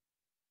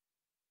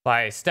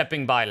 By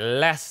stepping by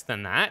less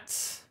than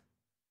that.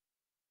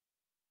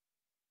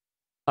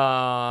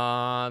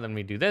 Then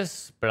we do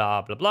this.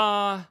 Blah, blah,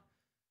 blah.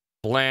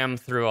 Blam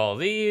through all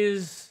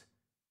these.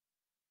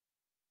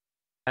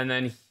 And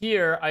then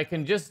here I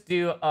can just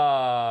do,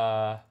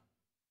 what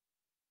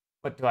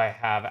do I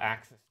have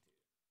access to?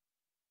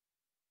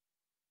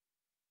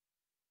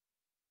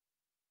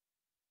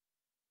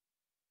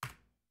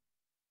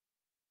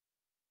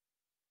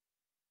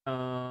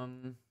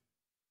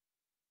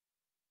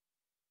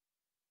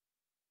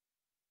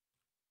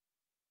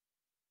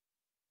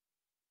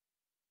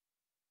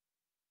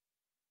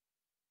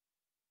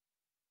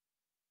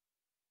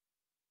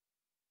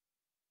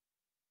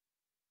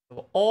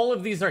 So all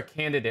of these are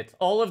candidates.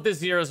 All of the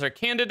 0s are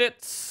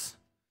candidates.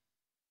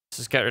 Let's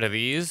just get rid of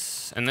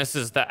these. And this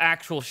is the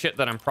actual shit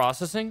that I'm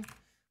processing.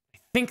 I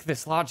think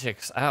this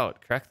logic's out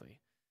correctly.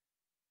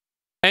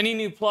 Any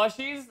new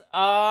plushies?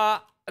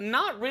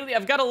 Not really.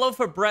 I've got a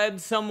loaf of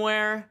bread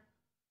somewhere.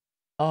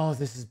 Oh,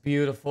 this is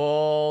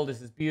beautiful.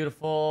 This is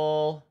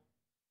beautiful.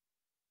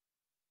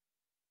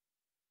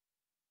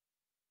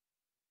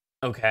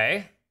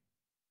 Okay.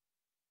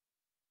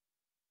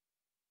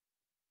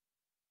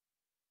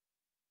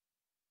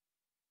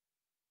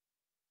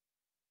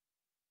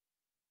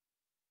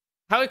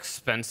 How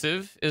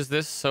expensive is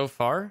this so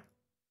far?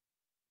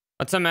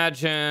 Let's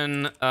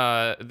imagine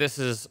this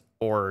is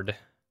ORD.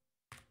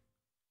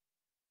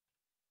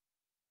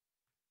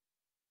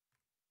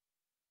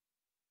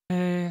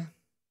 Okay.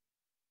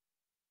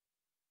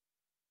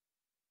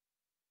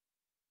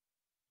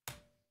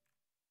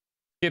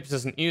 Skips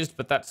isn't used,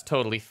 but that's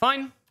totally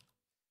fine.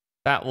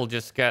 That will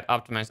just get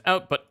optimized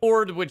out. But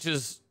ORD, which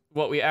is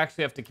what we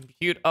actually have to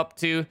compute up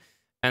to.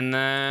 And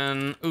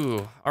then,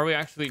 ooh, are we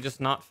actually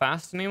just not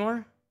fast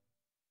anymore?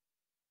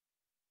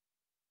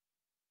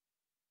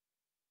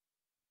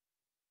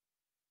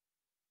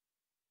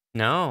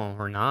 No,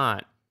 we're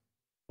not.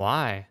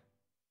 Why?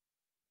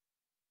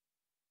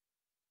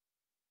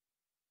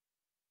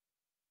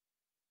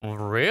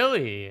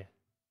 Really?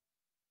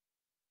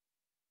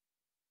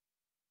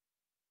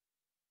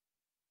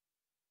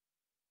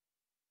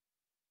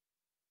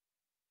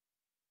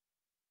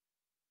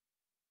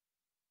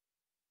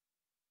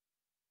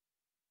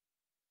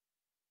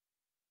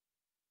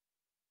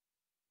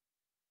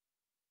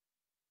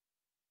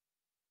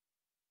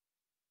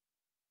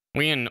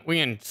 We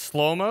in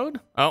slow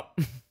mode? Oh.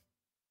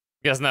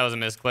 Guessing that was a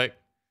misclick.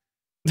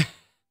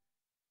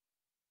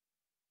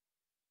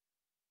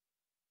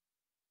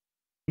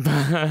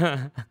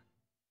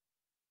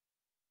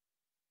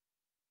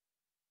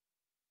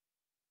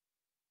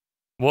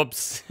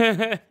 Whoops.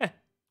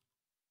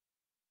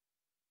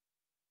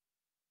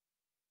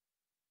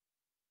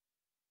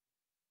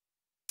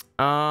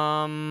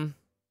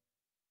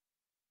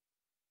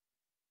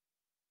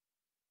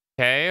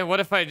 Okay, what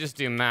if I just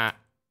do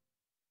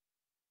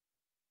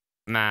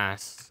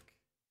mask?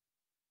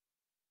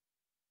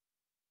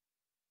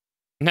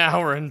 Now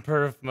we're in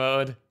perf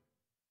mode.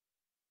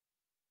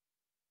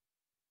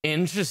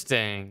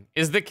 Interesting.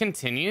 Is the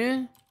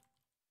continue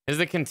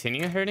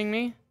hurting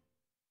me?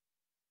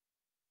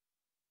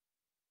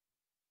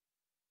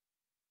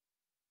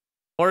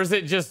 Or is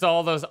it just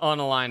all those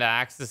unaligned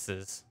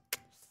axes?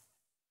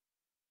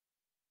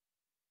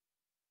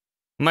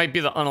 Might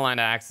be the unaligned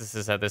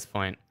axes at this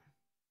point.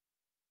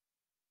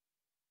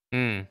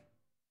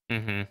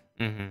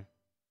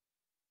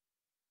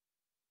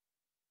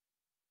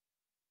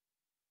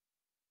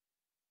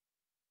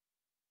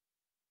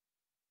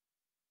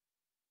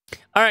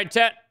 All right,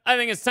 chat. I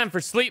think it's time for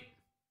sleep.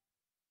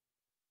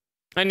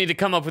 I need to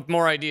come up with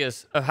more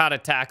ideas of how to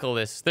tackle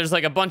this. There's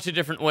like a bunch of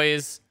different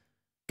ways.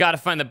 Got to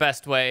find the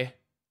best way.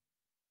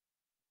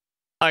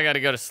 I got to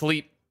go to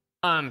sleep.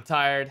 I'm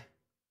tired.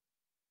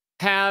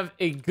 Have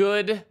a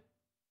good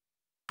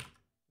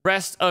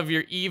rest of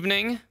your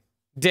evening,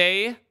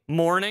 day,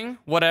 morning,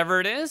 whatever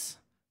it is.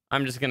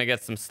 I'm just going to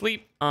get some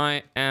sleep.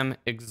 I am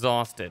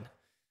exhausted.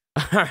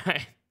 All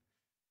right.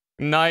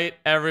 Night,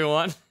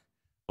 everyone.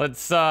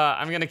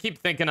 I'm going to keep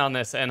thinking on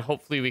this, and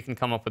hopefully we can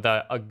come up with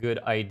a good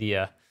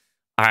idea.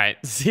 All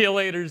right. See you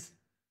later.